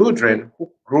children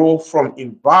who grow from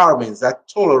environments that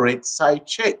tolerate side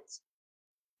chicks,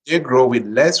 they grow with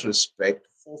less respect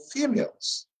for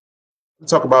females. We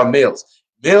talk about males.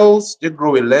 Males, they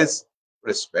grow with less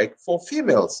respect for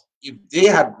females. If they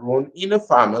had grown in a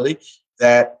family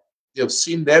that they've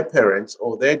seen their parents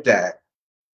or their dad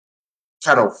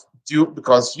kind of do,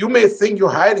 because you may think you're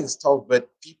hiding stuff, but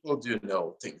people do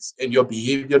know things and your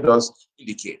behavior does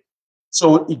indicate.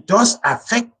 So it does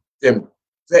affect them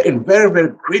in very,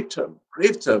 very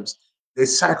grave terms, the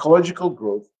psychological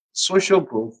growth, social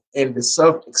growth, and the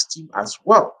self-esteem as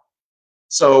well.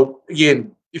 So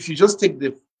again, if you just take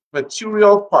the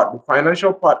material part, the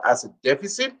financial part as a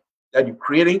deficit that you're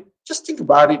creating, just think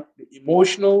about it, the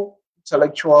emotional,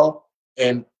 intellectual,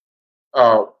 and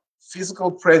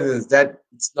physical presence that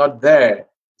it's not there.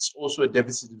 It's also a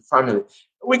deficit in family.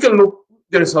 We can look,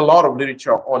 there's a lot of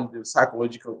literature on the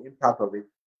psychological impact of it,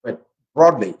 but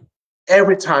broadly,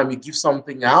 every time you give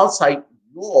something outside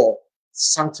your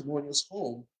sanctimonious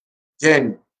home,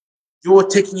 then you're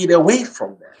taking it away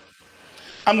from them.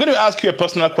 I'm going to ask you a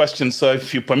personal question, sir,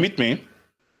 if you permit me.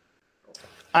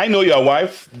 I know your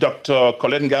wife, Dr.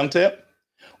 Colette Ngante.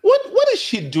 What is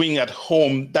she doing at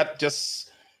home that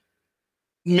just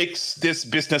makes this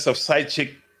business of side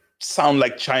chick sound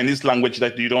like Chinese language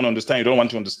that you don't understand, you don't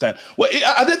want to understand? Well,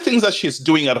 are there things that she's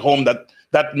doing at home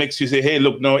that makes you say, hey,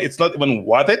 look, no, it's not even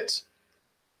worth it?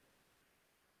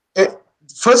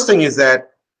 First thing is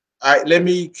that, let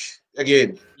me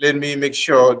make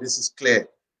sure this is clear.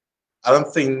 I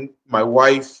don't think my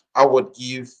wife, I would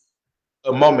give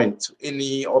a moment to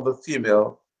any other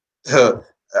female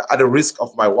at the risk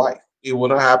of my wife. It will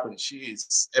not happen. She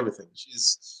is everything.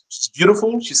 She's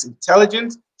beautiful. She's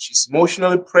intelligent. She's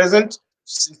emotionally present.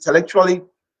 She's intellectually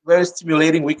very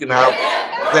stimulating. We can have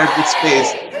very good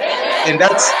space, and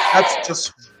that's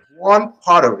just one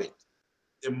part of it.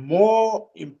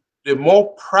 The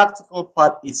more practical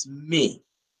part is me.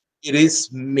 It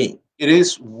is me. It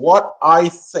is what I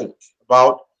think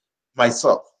about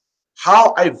myself,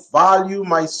 how I value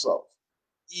myself.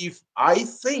 If I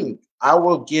think I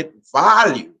will get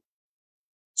value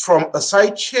from a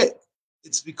side chick,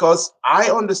 it's because I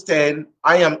understand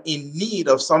I am in need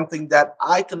of something that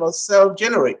I cannot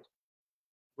self-generate.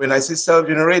 When I say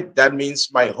self-generate, that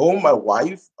means my home, my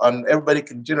wife, and everybody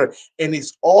can generate. And it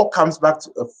all comes back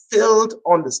to a filled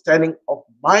understanding of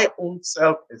my own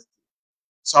self-esteem.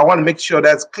 So I want to make sure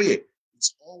that's clear.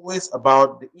 It's always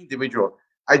about the individual.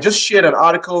 I just shared an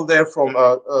article there from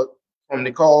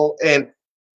Nicole, and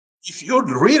if you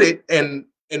read it, and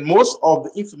most of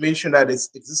the information that is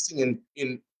existing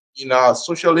in our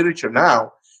social literature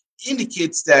now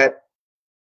indicates that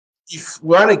if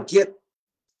we want to get,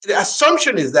 the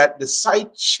assumption is that the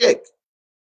side chick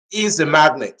is the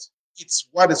magnet. It's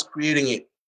what is creating it.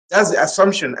 That's the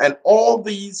assumption. And all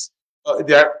these,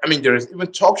 there is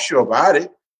even talk show about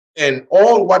it. And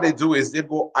all what they do is they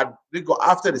go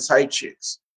after the side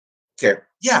chicks. Okay,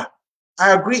 yeah,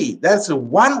 I agree. That's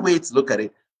one way to look at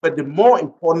it. But the more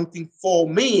important thing for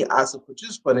me as a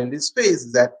participant in this space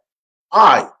is that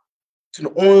I can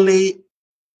only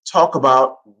talk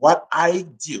about what I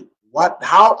do,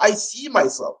 how I see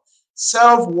myself,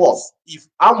 self-worth. If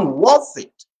I'm worth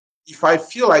it, if I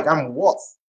feel like I'm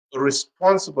worth a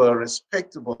responsible, a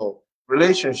respectable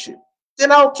relationship,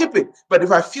 then I'll keep it. But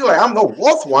if I feel like I'm not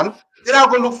worth one, then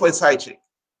I'll go look for a side chick.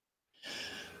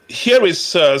 Here is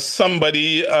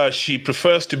somebody, she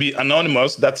prefers to be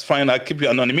anonymous. That's fine. I'll keep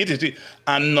your anonymity.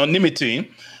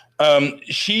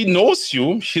 She knows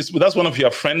you. That's one of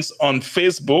your friends on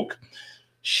Facebook.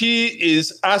 She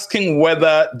is asking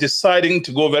whether deciding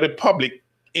to go very public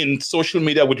in social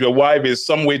media with your wife is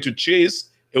some way to chase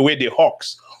away the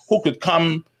hawks who could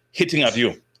come hitting at you.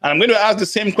 And I'm going to ask the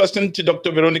same question to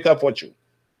Dr. Veronica Fortune.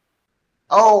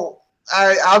 Oh,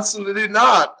 I absolutely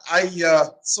not.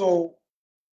 So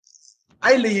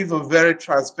I live a very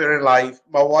transparent life.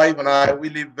 My wife and I, we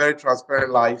live very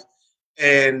transparent life,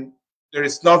 and there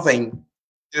is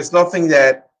there's nothing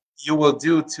that you will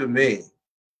do to me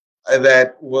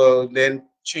that will then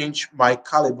change my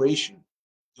calibration,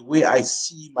 the way I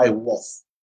see my worth.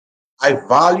 I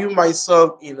value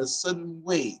myself in a certain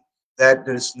way that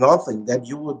there's nothing that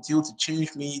you will do to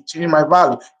change me, change my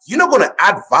value. You're not going to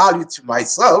add value to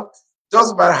myself.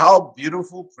 Doesn't matter how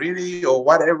beautiful, pretty, or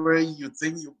whatever you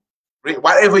think you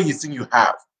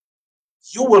have.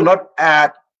 You will not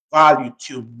add value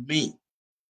to me.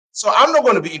 So I'm not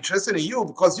going to be interested in you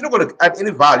because you're not going to add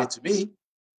any value to me.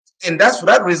 And that's for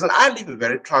that reason I live a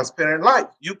very transparent life.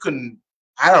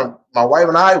 My wife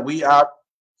and I, we are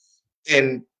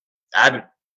in, I,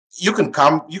 you can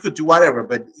come, you could do whatever,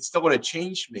 but it's not going to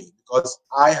change me because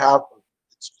I have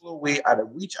a particular way at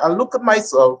which I look at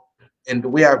myself and the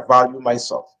way I value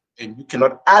myself. And you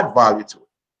cannot add value to it.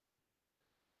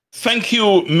 Thank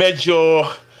you, Major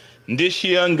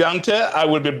Ndishia Ngante. I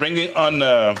will be bringing on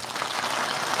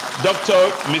Dr.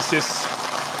 Mrs.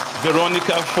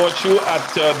 Veronica Fortune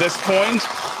at this point.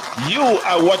 You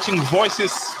are watching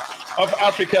Voices of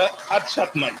Africa at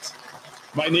Chat Night.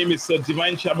 My name is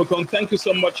Divine Chabakon. Thank you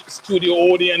so much, studio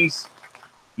audience.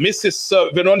 Mrs.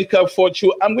 Veronica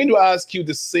Fortune, I'm going to ask you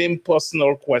the same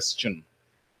personal question.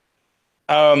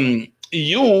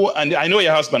 You, and I know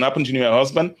your husband, happen to know your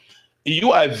husband,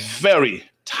 you are a very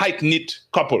tight-knit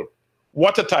couple,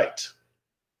 watertight.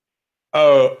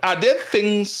 Are there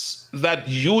things that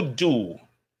you do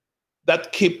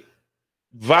that keep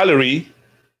Valerie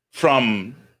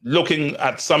from looking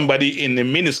at somebody in a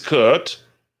miniskirt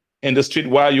in the street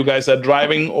while you guys are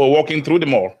driving or walking through the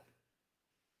mall?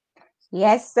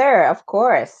 Yes, sir, of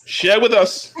course. Share with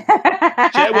us.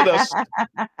 Share with us.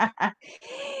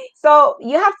 So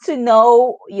you have to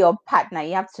know your partner.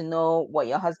 You have to know what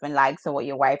your husband likes and what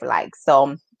your wife likes.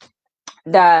 So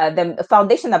the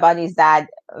foundation about it is that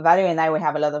Valerie and I, we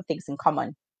have a lot of things in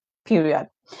common, period.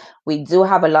 We do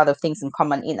have a lot of things in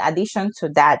common. In addition to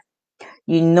that,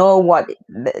 you know what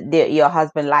your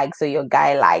husband likes or your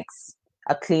guy likes.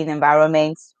 A clean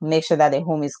environment, make sure that the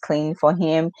home is clean for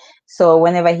him. So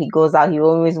whenever he goes out, he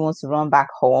always wants to run back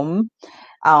home.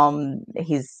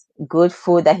 His good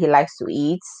food that he likes to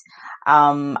eat.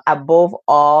 Above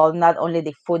all, not only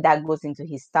the food that goes into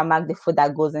his stomach, the food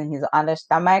that goes in his other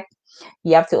stomach.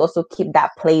 You have to also keep that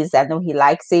place. I know he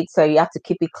likes it, so you have to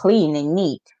keep it clean and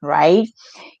neat, right?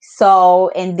 So,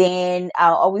 and then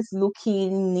always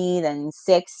looking neat and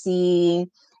sexy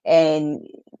and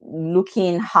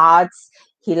looking hot.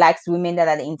 He likes women that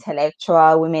are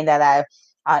intellectual, women that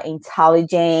are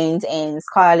intelligent and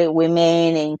scholarly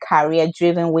women and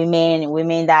career-driven women and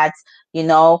women that, you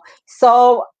know.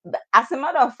 So, as a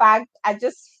matter of fact, I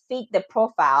just fit the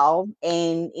profile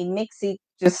and it makes it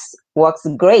just works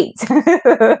great. Thank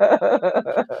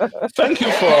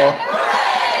you for.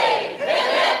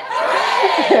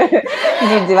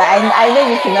 I know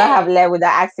you cannot have left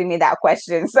without asking me that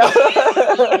question. So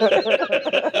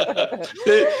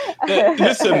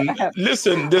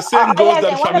listen. The same goes yes,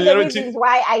 that and familiarity. One of the reasons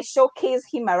why I showcase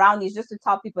him around is just to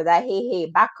tell people that hey,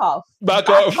 back off. Back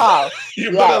off.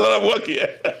 You've done a lot of work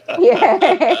here.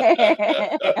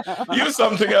 Yeah. You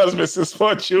something else, Mrs.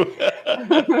 Fortune.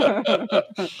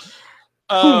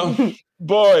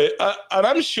 Boy, and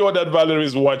I'm sure that Valerie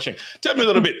is watching. Tell me a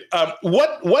little bit.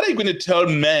 What are you going to tell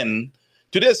men?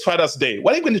 Today's Father's Day.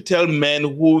 What are you going to tell men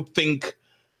who think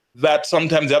that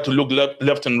sometimes they have to look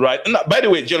left and right? And by the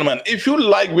way, gentlemen, if you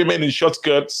like women in short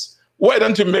skirts, why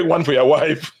don't you make one for your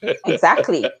wife?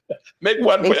 Exactly. Make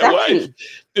one for your wife.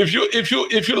 If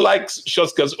you like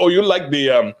short skirts or you like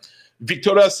the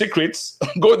Victoria's Secrets,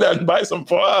 go there and buy some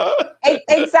for her.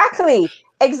 Exactly.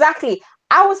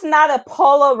 I was not a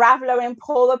Ralph Lauren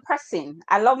polo person.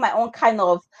 I love my own kind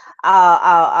of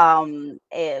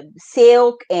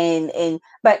silk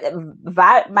but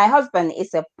my husband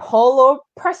is a polo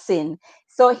person,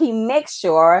 so he makes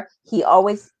sure he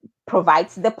always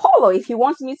provides the polo. If he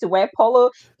wants me to wear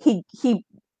polo, he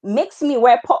makes me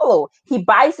wear polo. He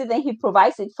buys it and he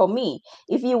provides it for me.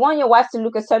 If you want your wife to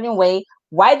look a certain way,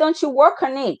 why don't you work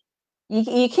on it?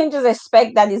 You can't just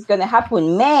expect that it's going to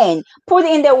happen. Man, put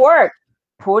in the work.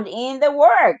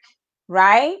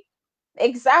 Right?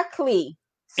 Exactly.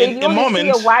 So if you want to see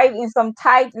your wife in some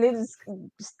tight little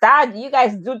stud, you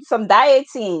guys do some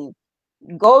dieting.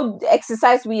 Go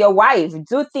exercise with your wife,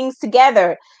 do things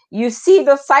together. You see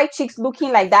those side chicks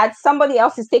looking like that, somebody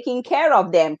else is taking care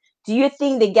of them. Do you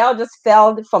think the girl just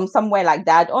fell from somewhere like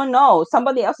that? Oh no,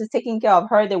 somebody else is taking care of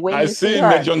her the way I you see see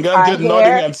her. Her Mejongante nodding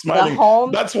hair, and the smiling.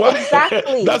 home. That's why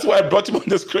Exactly. that's why I brought him on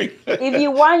the screen. If you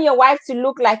want your wife to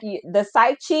look like the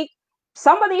side chick,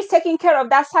 somebody is taking care of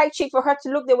that side chick for her to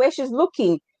look the way she's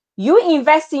looking. You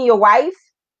invest in your wife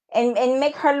and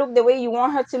make her look the way you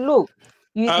want her to look.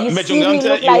 You see me look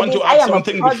Mejongante, you like want this. to I add am a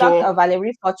something product before? of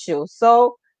Valerie Fortune.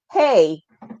 So hey.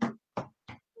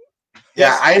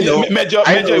 Yeah, Yes, I know. Major,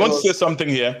 I Major, know you want to say those. something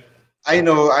here? I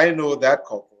know that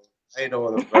couple. I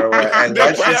know them very well. And The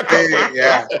what she's fire saying,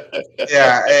 yeah, couple.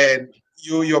 yeah, and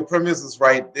your premise is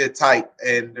right. They're tight,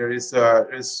 and there's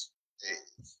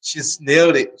she's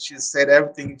nailed it. She said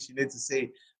everything she needs to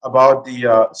say about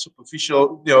the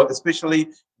superficial. Especially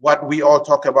what we all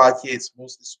talk about here. It's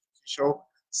mostly superficial.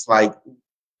 It's like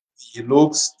the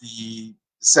looks, the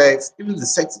sex, even the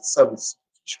sex itself is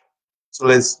superficial. So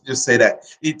let's just say that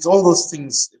it's all those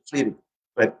things fleeting,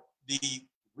 but the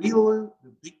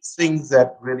big things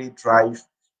that really drive,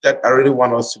 that I really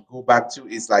want us to go back to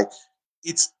is like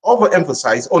it's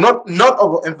overemphasized, or not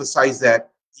overemphasized,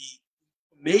 that the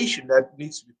information that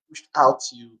needs to be pushed out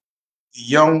to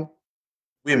the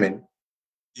women,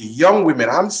 the young women.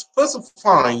 I'm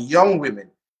specifying young women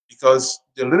because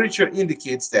the literature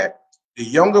indicates that the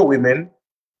younger women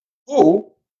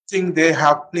who think they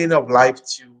have plenty of life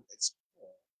to explore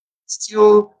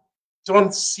still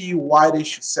don't see why they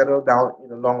should settle down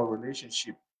in a longer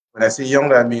relationship. When I say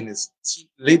younger, I mean it's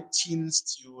late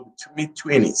teens to mid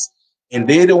 20s. And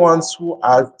they're the ones who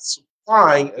are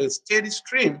supplying a steady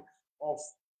stream of,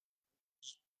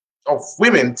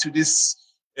 women to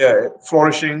this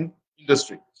flourishing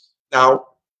industry. Now,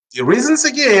 the reasons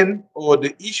again, or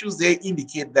the issues they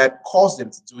indicate that cause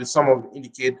them to do it, some of them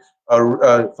indicate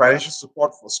financial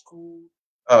support for school,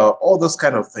 all those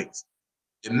kind of things.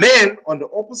 The men on the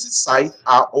opposite side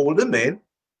are older men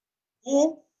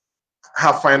who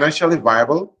have financially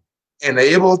viable and are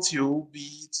able to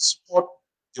support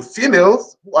the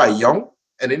females who are young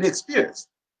and inexperienced.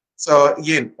 So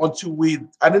again, until we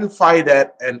identify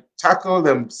that and tackle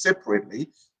them separately,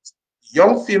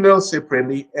 young females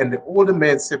separately and the older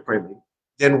men separately,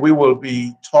 then we will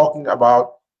be talking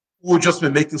about, we'll just be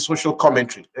making social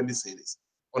commentary. Let me say this,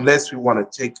 unless we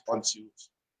want to take onto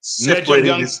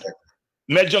separating this.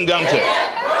 Mejongante.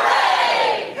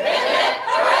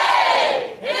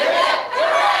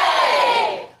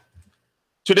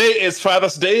 Today is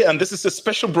Father's Day, and this is a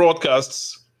special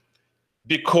broadcast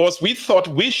because we thought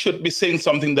we should be saying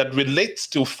something that relates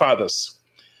to fathers.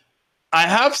 I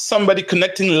have somebody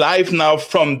connecting live now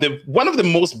from one of the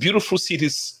most beautiful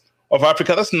cities of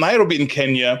Africa. That's Nairobi in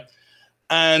Kenya.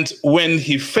 And when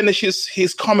he finishes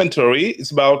his commentary,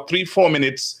 it's about 3-4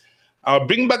 minutes, I'll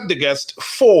bring back the guest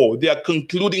for their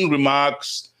concluding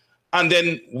remarks, and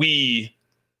then we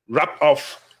wrap up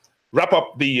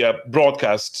the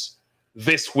broadcast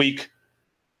this week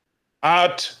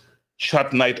at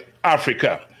Chat Night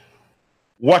Africa.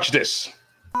 Watch this.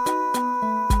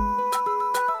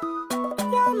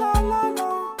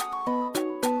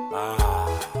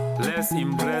 Let's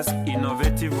embrace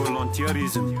innovative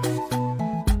volunteerism.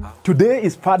 Today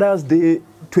is Father's Day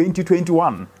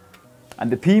 2021, and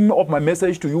the theme of my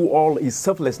message to you all is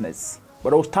selflessness.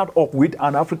 But I'll start off with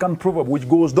an African proverb which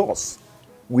goes thus: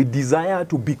 we desire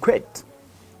to bequeath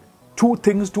two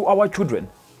things to our children.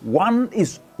 One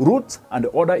is roots and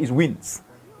the other is winds.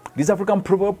 This African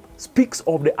proverb speaks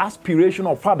of the aspiration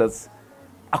of fathers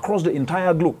across the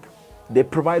entire globe. They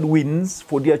provide winds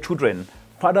for their children.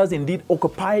 Fathers indeed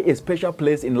occupy a special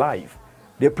place in life.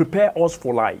 They prepare us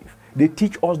for life. They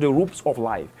teach us the ropes of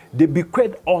life. They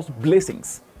bequeath us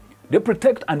blessings. They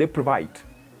protect and they provide.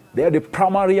 They are the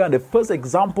primary and the first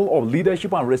example of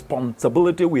leadership and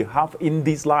responsibility we have in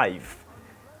this life.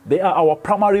 They are our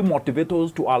primary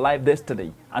motivators to our life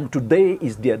destiny. And today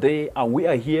is their day, and we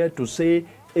are here to say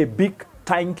a big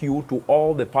thank you to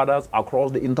all the fathers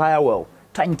across the entire world.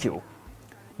 Thank you.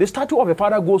 The statue of a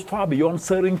father goes far beyond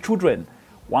serving children.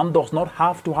 One does not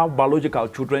have to have biological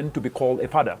children to be called a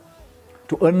father,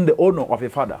 to earn the honor of a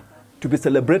father, to be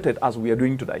celebrated as we are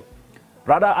doing today.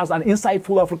 Rather, as an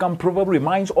insightful African proverb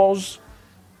reminds us,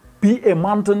 be a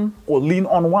mountain or lean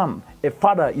on one. A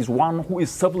father is one who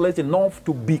is selfless enough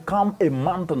to become a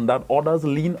mountain that others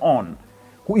lean on,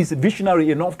 who is visionary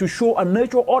enough to show and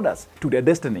nurture others to their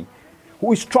destiny,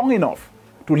 who is strong enough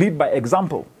to lead by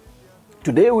example.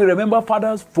 Today we remember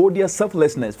fathers for their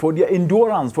selflessness, for their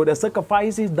endurance, for their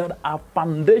sacrifices that are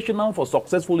foundational for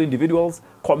successful individuals,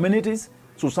 communities,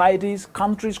 societies,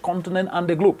 countries, continent, and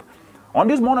the globe. On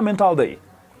this monumental day,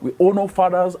 we honor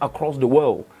fathers across the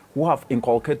world who have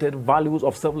inculcated values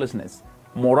of selflessness,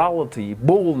 morality,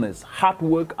 boldness, hard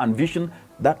work, and vision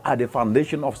that are the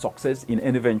foundation of success in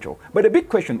any venture. But the big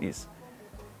question is,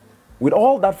 with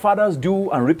all that fathers do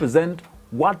and represent,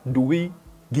 what do we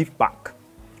give back?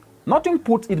 Nothing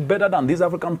puts it better than this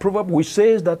African proverb which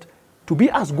says that to be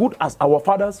as good as our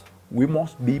fathers, we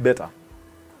must be better.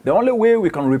 The only way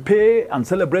we can repay and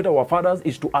celebrate our fathers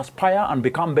is to aspire and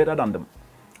become better than them.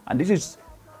 And this is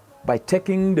by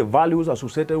taking the values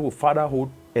associated with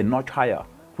fatherhood a notch higher,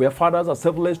 where fathers are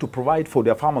selfless to provide for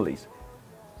their families,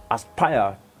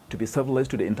 aspire to be selfless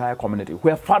to the entire community,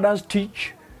 where fathers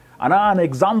teach and are an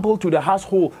example to the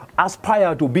household,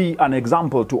 aspire to be an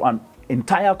example to an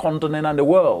entire continent and the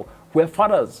world, where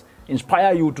fathers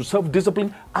inspire you to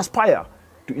self-discipline, aspire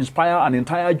to inspire an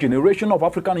entire generation of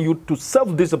African youth to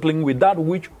self-discipline, with that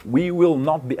which we will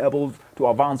not be able to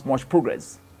advance much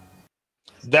progress.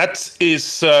 That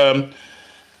is Dr.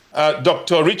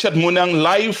 Richard Munang,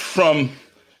 live from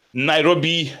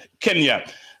Nairobi, Kenya.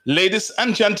 Ladies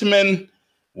and gentlemen,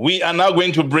 we are now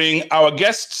going to bring our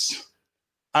guests,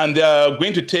 and they are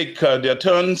going to take their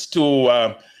turns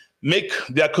to make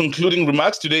their concluding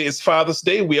remarks. Today is Father's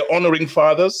Day. We are honoring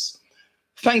fathers.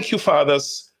 Thank you,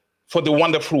 fathers, for the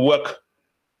wonderful work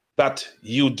that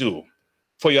you do,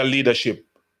 for your leadership,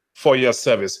 for your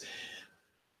service.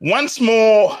 Once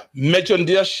more, Major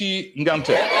Ndiashi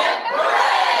Ngante.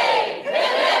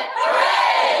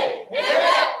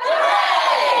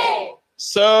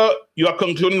 Sir, your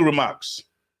concluding remarks.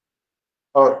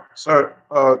 Sir,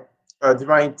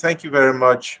 Divine, thank you very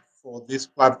much for this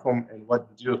platform and what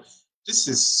you do. This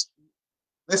is,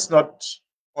 let's not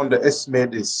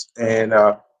underestimate this, and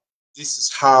this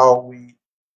is how we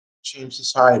change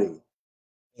society.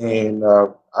 And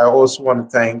I also want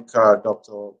to thank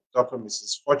Dr.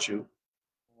 Mrs. Fortune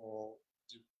for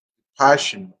the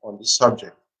passion on the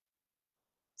subject.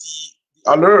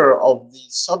 The allure of the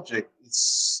subject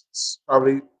is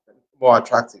probably more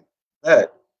attractive,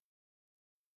 but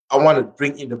I want to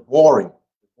bring in the boring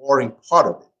part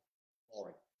of it.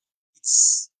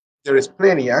 There is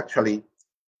plenty actually.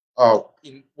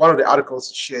 In one of the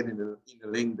articles shared in the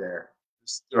link there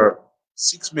are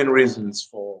 6 main reasons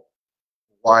for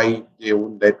why they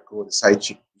wouldn't let go of the side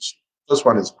chick issue. First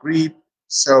one is greed,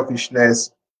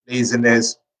 selfishness,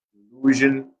 laziness,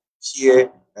 illusion,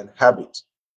 fear, and habit.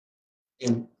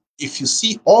 And if you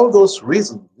see all those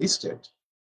reasons listed,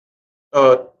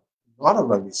 none of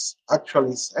them is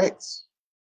actually sex.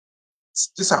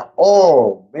 These are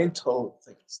all mental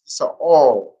things. These are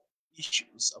all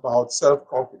issues about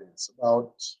self-confidence,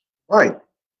 about mind.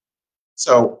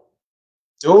 So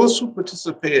those who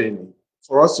participate in it,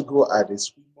 for us to go at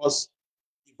this, we must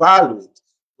evaluate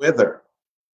whether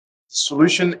the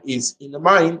solution is in the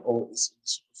mind or is in the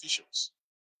superficials.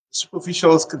 The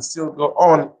superficials can still go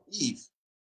on if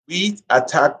we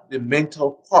attack the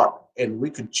mental part, and we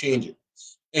can change it.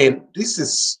 And this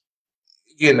is,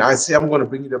 again, I say I'm going to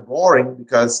bring you the boring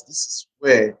because this is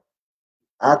where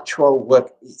actual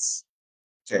work is.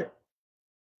 Okay.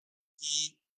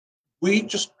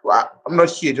 I'm not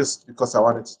here just because I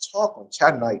wanted to talk on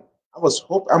chat night.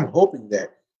 I'm hoping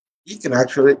that we can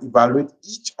actually evaluate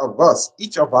each of us,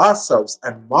 each of ourselves,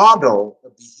 and model a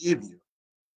behavior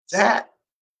that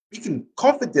we can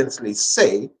confidently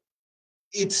say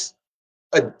it's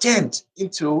a dent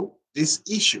into this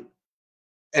issue.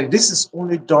 And this is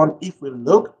only done if we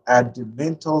look at the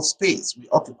mental space we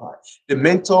occupy, the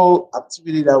mental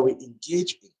activity that we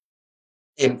engage in.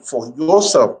 And for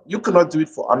yourself, you cannot do it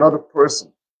for another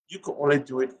person. You can only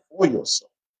do it for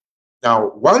yourself.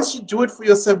 Now, once you do it for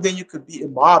yourself, then you could be a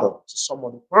model to some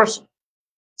other person.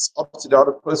 It's up to the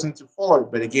other person to follow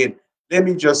it. But again, let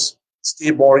me just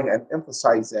stay boring and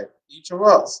emphasize that each of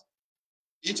us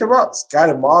got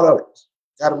to model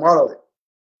it.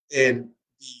 And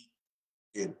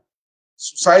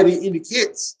society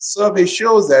indicates, survey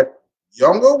shows that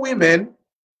younger women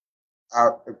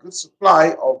are a good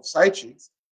supply of side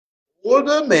chicks.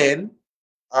 Older men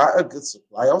are a good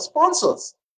supply of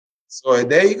sponsors. So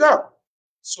there you go.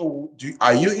 So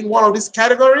are you in one of these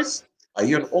categories? Are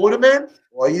you an older man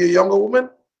or are you a younger woman?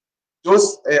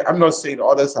 Those, I'm not saying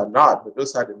others are not, but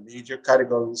those are the major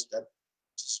categories that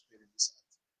participate in this.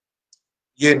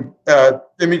 Again,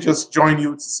 let me just join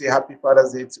you to say Happy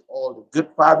Father's Day to all the good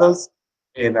fathers.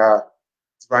 And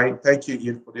Ryan, thank you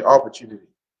again for the opportunity.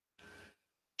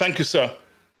 Thank you, sir.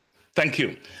 Thank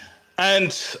you.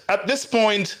 And at this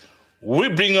point, we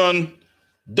bring on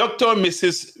Dr.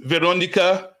 Mrs.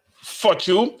 Veronica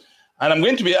Fortune, and I'm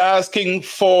going to be asking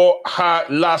for her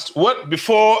last word.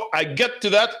 Before I get to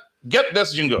that, get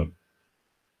this jingle.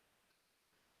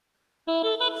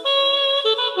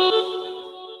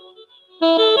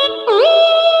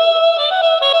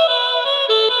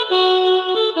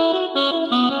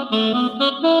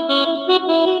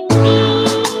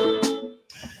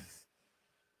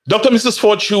 Dr. Mrs.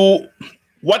 Fortune,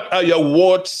 what are your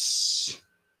words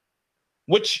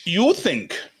which you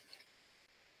think,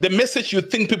 the message you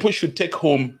think people should take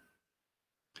home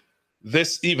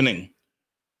this evening?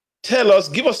 Tell us,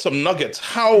 give us some nuggets,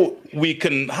 how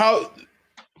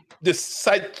the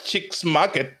side chicks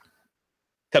market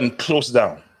can close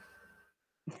down.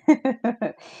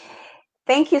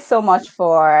 Thank you so much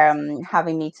for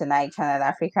having me tonight, Channel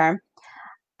Africa.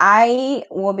 I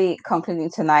will be concluding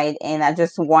tonight, and I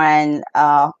just want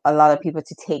a lot of people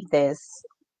to take this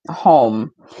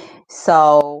home.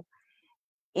 So,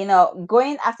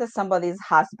 going after somebody's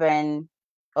husband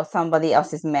or somebody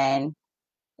else's man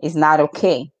is not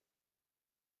okay.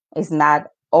 It's not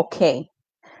okay.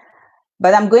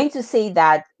 But I'm going to say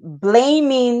that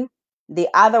blaming the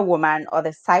other woman or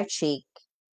the side chick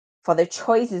for the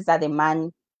choices that the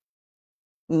man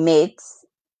makes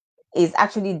is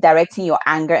actually directing your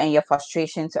anger and your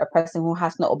frustration to a person who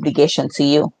has no obligation to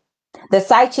you. The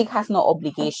side chick has no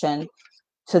obligation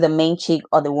to the main chick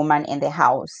or the woman in the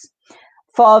house.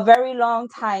 For a very long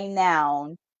time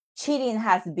now, cheating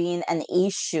has been an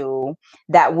issue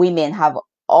that women have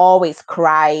always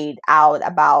cried out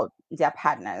about their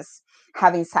partners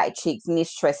having side chicks,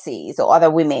 mistresses, or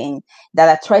other women that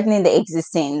are threatening the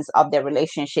existence of their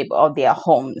relationship or their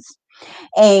homes.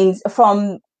 And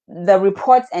from the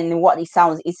reports and what it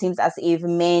sounds, it seems as if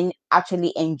men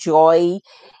actually enjoy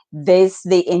this.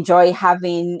 They enjoy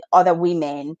having other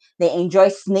women. They enjoy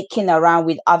sneaking around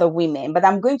with other women. But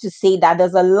I'm going to say that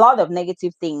there's a lot of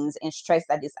negative things and stress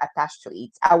that is attached to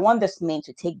it. I want this man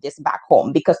to take this back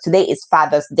home, because today is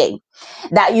Father's Day.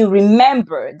 That you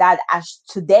remember that as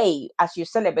today, as you're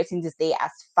celebrating this day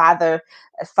as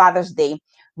Father's Day,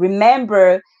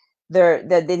 remember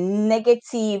the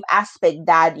negative aspect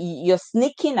that you're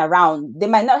sneaking around. They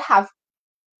might not have,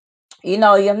 you've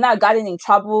not gotten in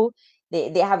trouble.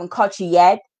 They haven't caught you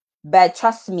yet, but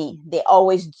trust me, they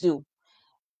always do.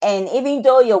 And even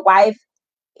though your wife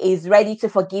is ready to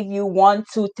forgive you 1,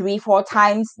 2, 3, 4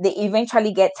 times, they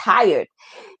eventually get tired.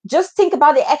 Just think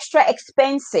about the extra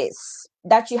expenses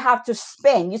that you have to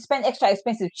spend. You spend extra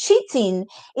expenses. Cheating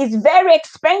is very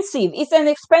expensive. It's an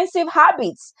expensive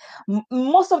habit.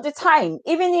 Most of the time,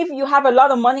 even if you have a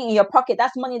lot of money in your pocket,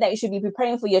 that's money that you should be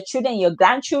preparing for your children, your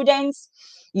grandchildren's,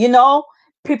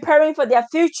 preparing for their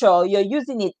future. You're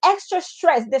using it. Extra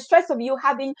stress, the stress of you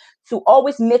having to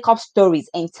always make up stories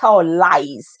and tell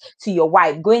lies to your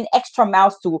wife, going extra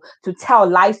miles to tell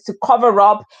lies, to cover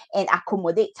up and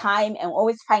accommodate time, and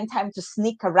always find time to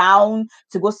sneak around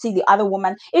to go see the other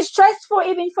woman. It's stressful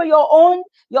even for your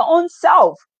own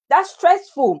self. That's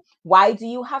stressful. Why do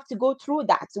you have to go through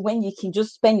that when you can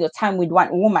just spend your time with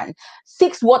one woman?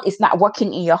 Fix what is not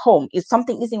working in your home. If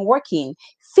something isn't working,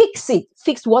 fix it.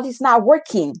 Fix what is not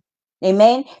working.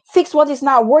 Amen. Fix what is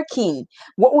not working.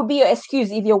 What would be your excuse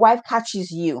if your wife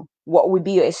catches you? What would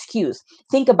be your excuse?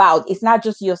 Think about, it's not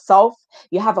just yourself.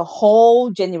 You have a whole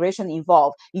generation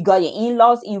involved. You got your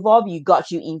in-laws involved. You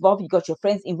got involved. You got your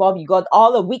friends involved. You got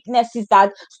all the witnesses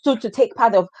that stood to take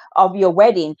part of your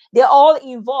wedding. They're all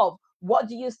involved. What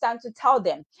do you stand to tell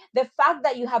them? The fact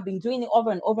that you have been doing it over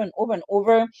and over and over and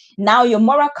over, now your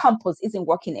moral compass isn't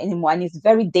working anymore, and it's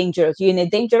very dangerous. You're in a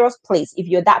dangerous place if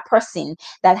you're that person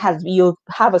that you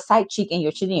have a side chick and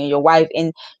you're cheating on your wife,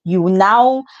 and you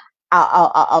now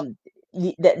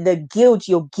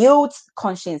your guilt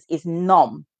conscience is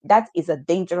numb. That is a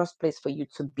dangerous place for you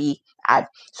to be at.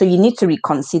 So you need to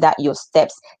reconsider your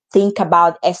steps. Think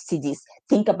about STDs.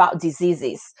 Think about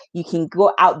diseases. You can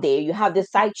go out there. You have the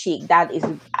side chick that is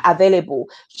available.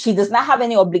 She does not have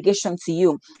any obligation to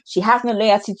you. She has no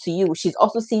loyalty to you. She's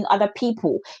also seeing other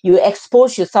people. You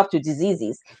expose yourself to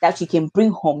diseases that you can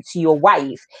bring home to your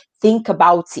wife. Think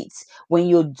about it. When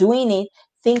you're doing it,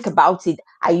 think about it.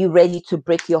 Are you ready to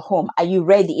break your home? Are you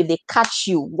ready? If they catch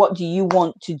you, what do you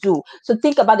want to do? So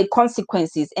think about the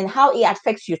consequences and how it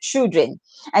affects your children,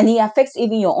 and it affects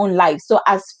even your own life. So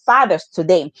as fathers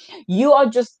today, you are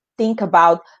just think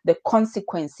about the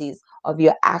consequences of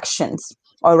your actions.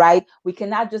 All right. We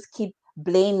cannot just keep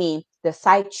blaming the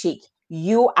side chick.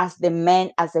 You as the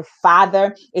man, as a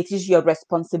father, it is your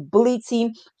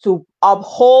responsibility to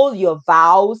uphold your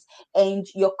vows and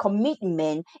your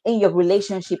commitment in your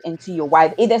relationship and to your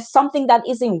wife. If there's something that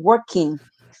isn't working,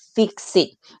 fix it.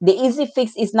 The easy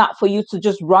fix is not for you to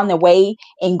just run away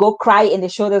and go cry in the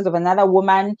shoulders of another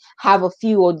woman, have a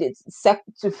few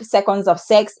seconds of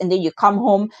sex, and then you come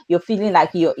home, you're feeling like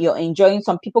you're enjoying.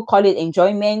 Some people call it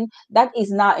enjoyment. That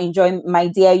is not enjoyment, my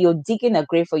dear. You're digging a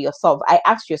grave for yourself. I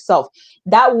ask yourself,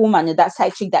 that woman, that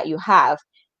side chick that you have,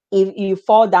 if you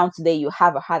fall down today, you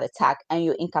have a heart attack and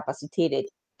you're incapacitated,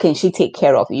 can she take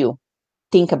care of you?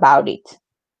 Think about it.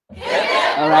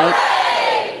 All right.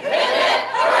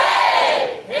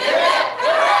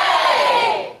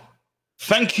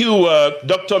 Thank you,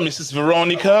 Dr. Mrs.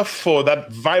 Veronica, for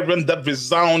that vibrant, that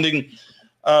resounding,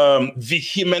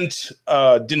 vehement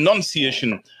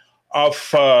denunciation of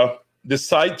the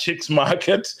side chicks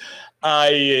market.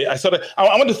 I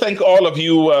want to thank all of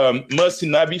you, Mercy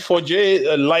Nabi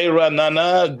Foje, Lyra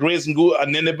Nana, Grace Ngu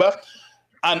Aneneba,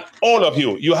 and all of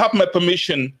you. You have my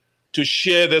permission to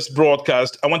share this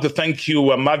broadcast. I want to thank you,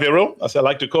 Mavero, as I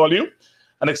like to call you,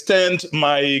 and extend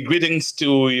my greetings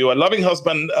to your loving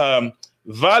husband,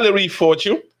 Valerie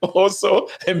Fortune, also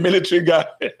a military guy.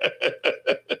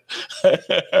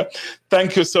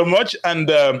 Thank you so much.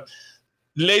 And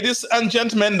ladies and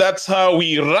gentlemen, that's how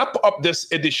we wrap up this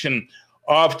edition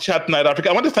of Chat Night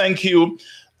Africa. I want to thank you.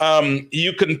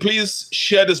 You can please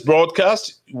share this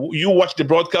broadcast. You watch the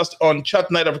broadcast on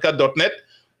chatnightafrica.net.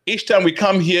 Each time we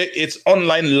come here, it's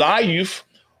online live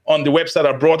on the website.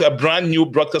 I brought a brand new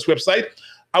broadcast website.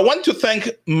 I want to thank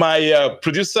my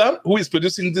producer who is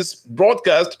producing this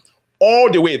broadcast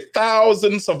all the way,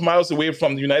 thousands of miles away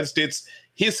from the United States.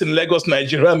 He's in Lagos,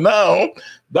 Nigeria now.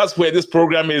 That's where this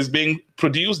program is being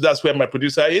produced. That's where my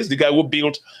producer is, the guy who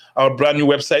built our brand new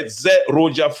website,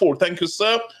 Roger Ford. Thank you,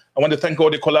 sir. I want to thank all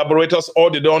the collaborators,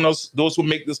 all the donors, those who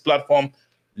make this platform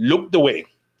look the way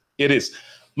it is.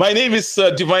 My name is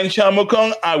Divine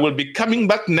Chamokong. I will be coming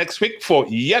back next week for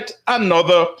yet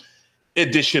another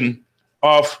edition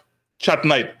of Chat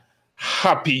Night.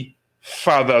 Happy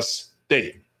Father's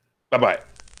Day. Bye-bye.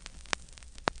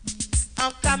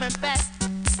 I'm coming back.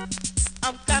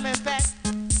 I'm coming back.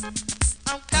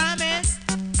 I'm coming.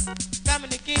 Coming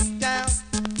to get down.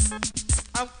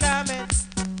 I'm coming.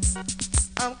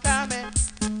 I'm coming.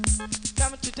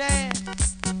 Coming to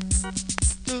dance.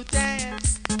 To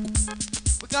dance.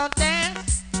 We're gonna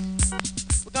dance.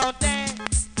 We're gonna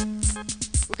dance.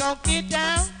 We're gonna get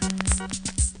down.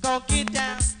 We're gonna get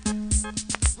down.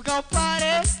 We're gonna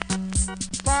party.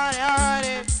 Party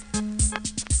hardy.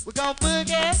 We're gonna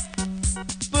boogie.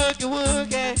 Boogie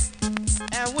woogie.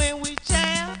 And when we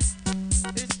jam,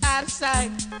 it's out of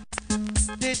sight.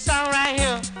 This song right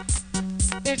here,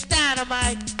 it's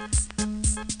dynamite.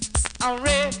 I'm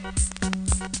ready.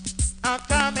 I'm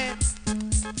coming.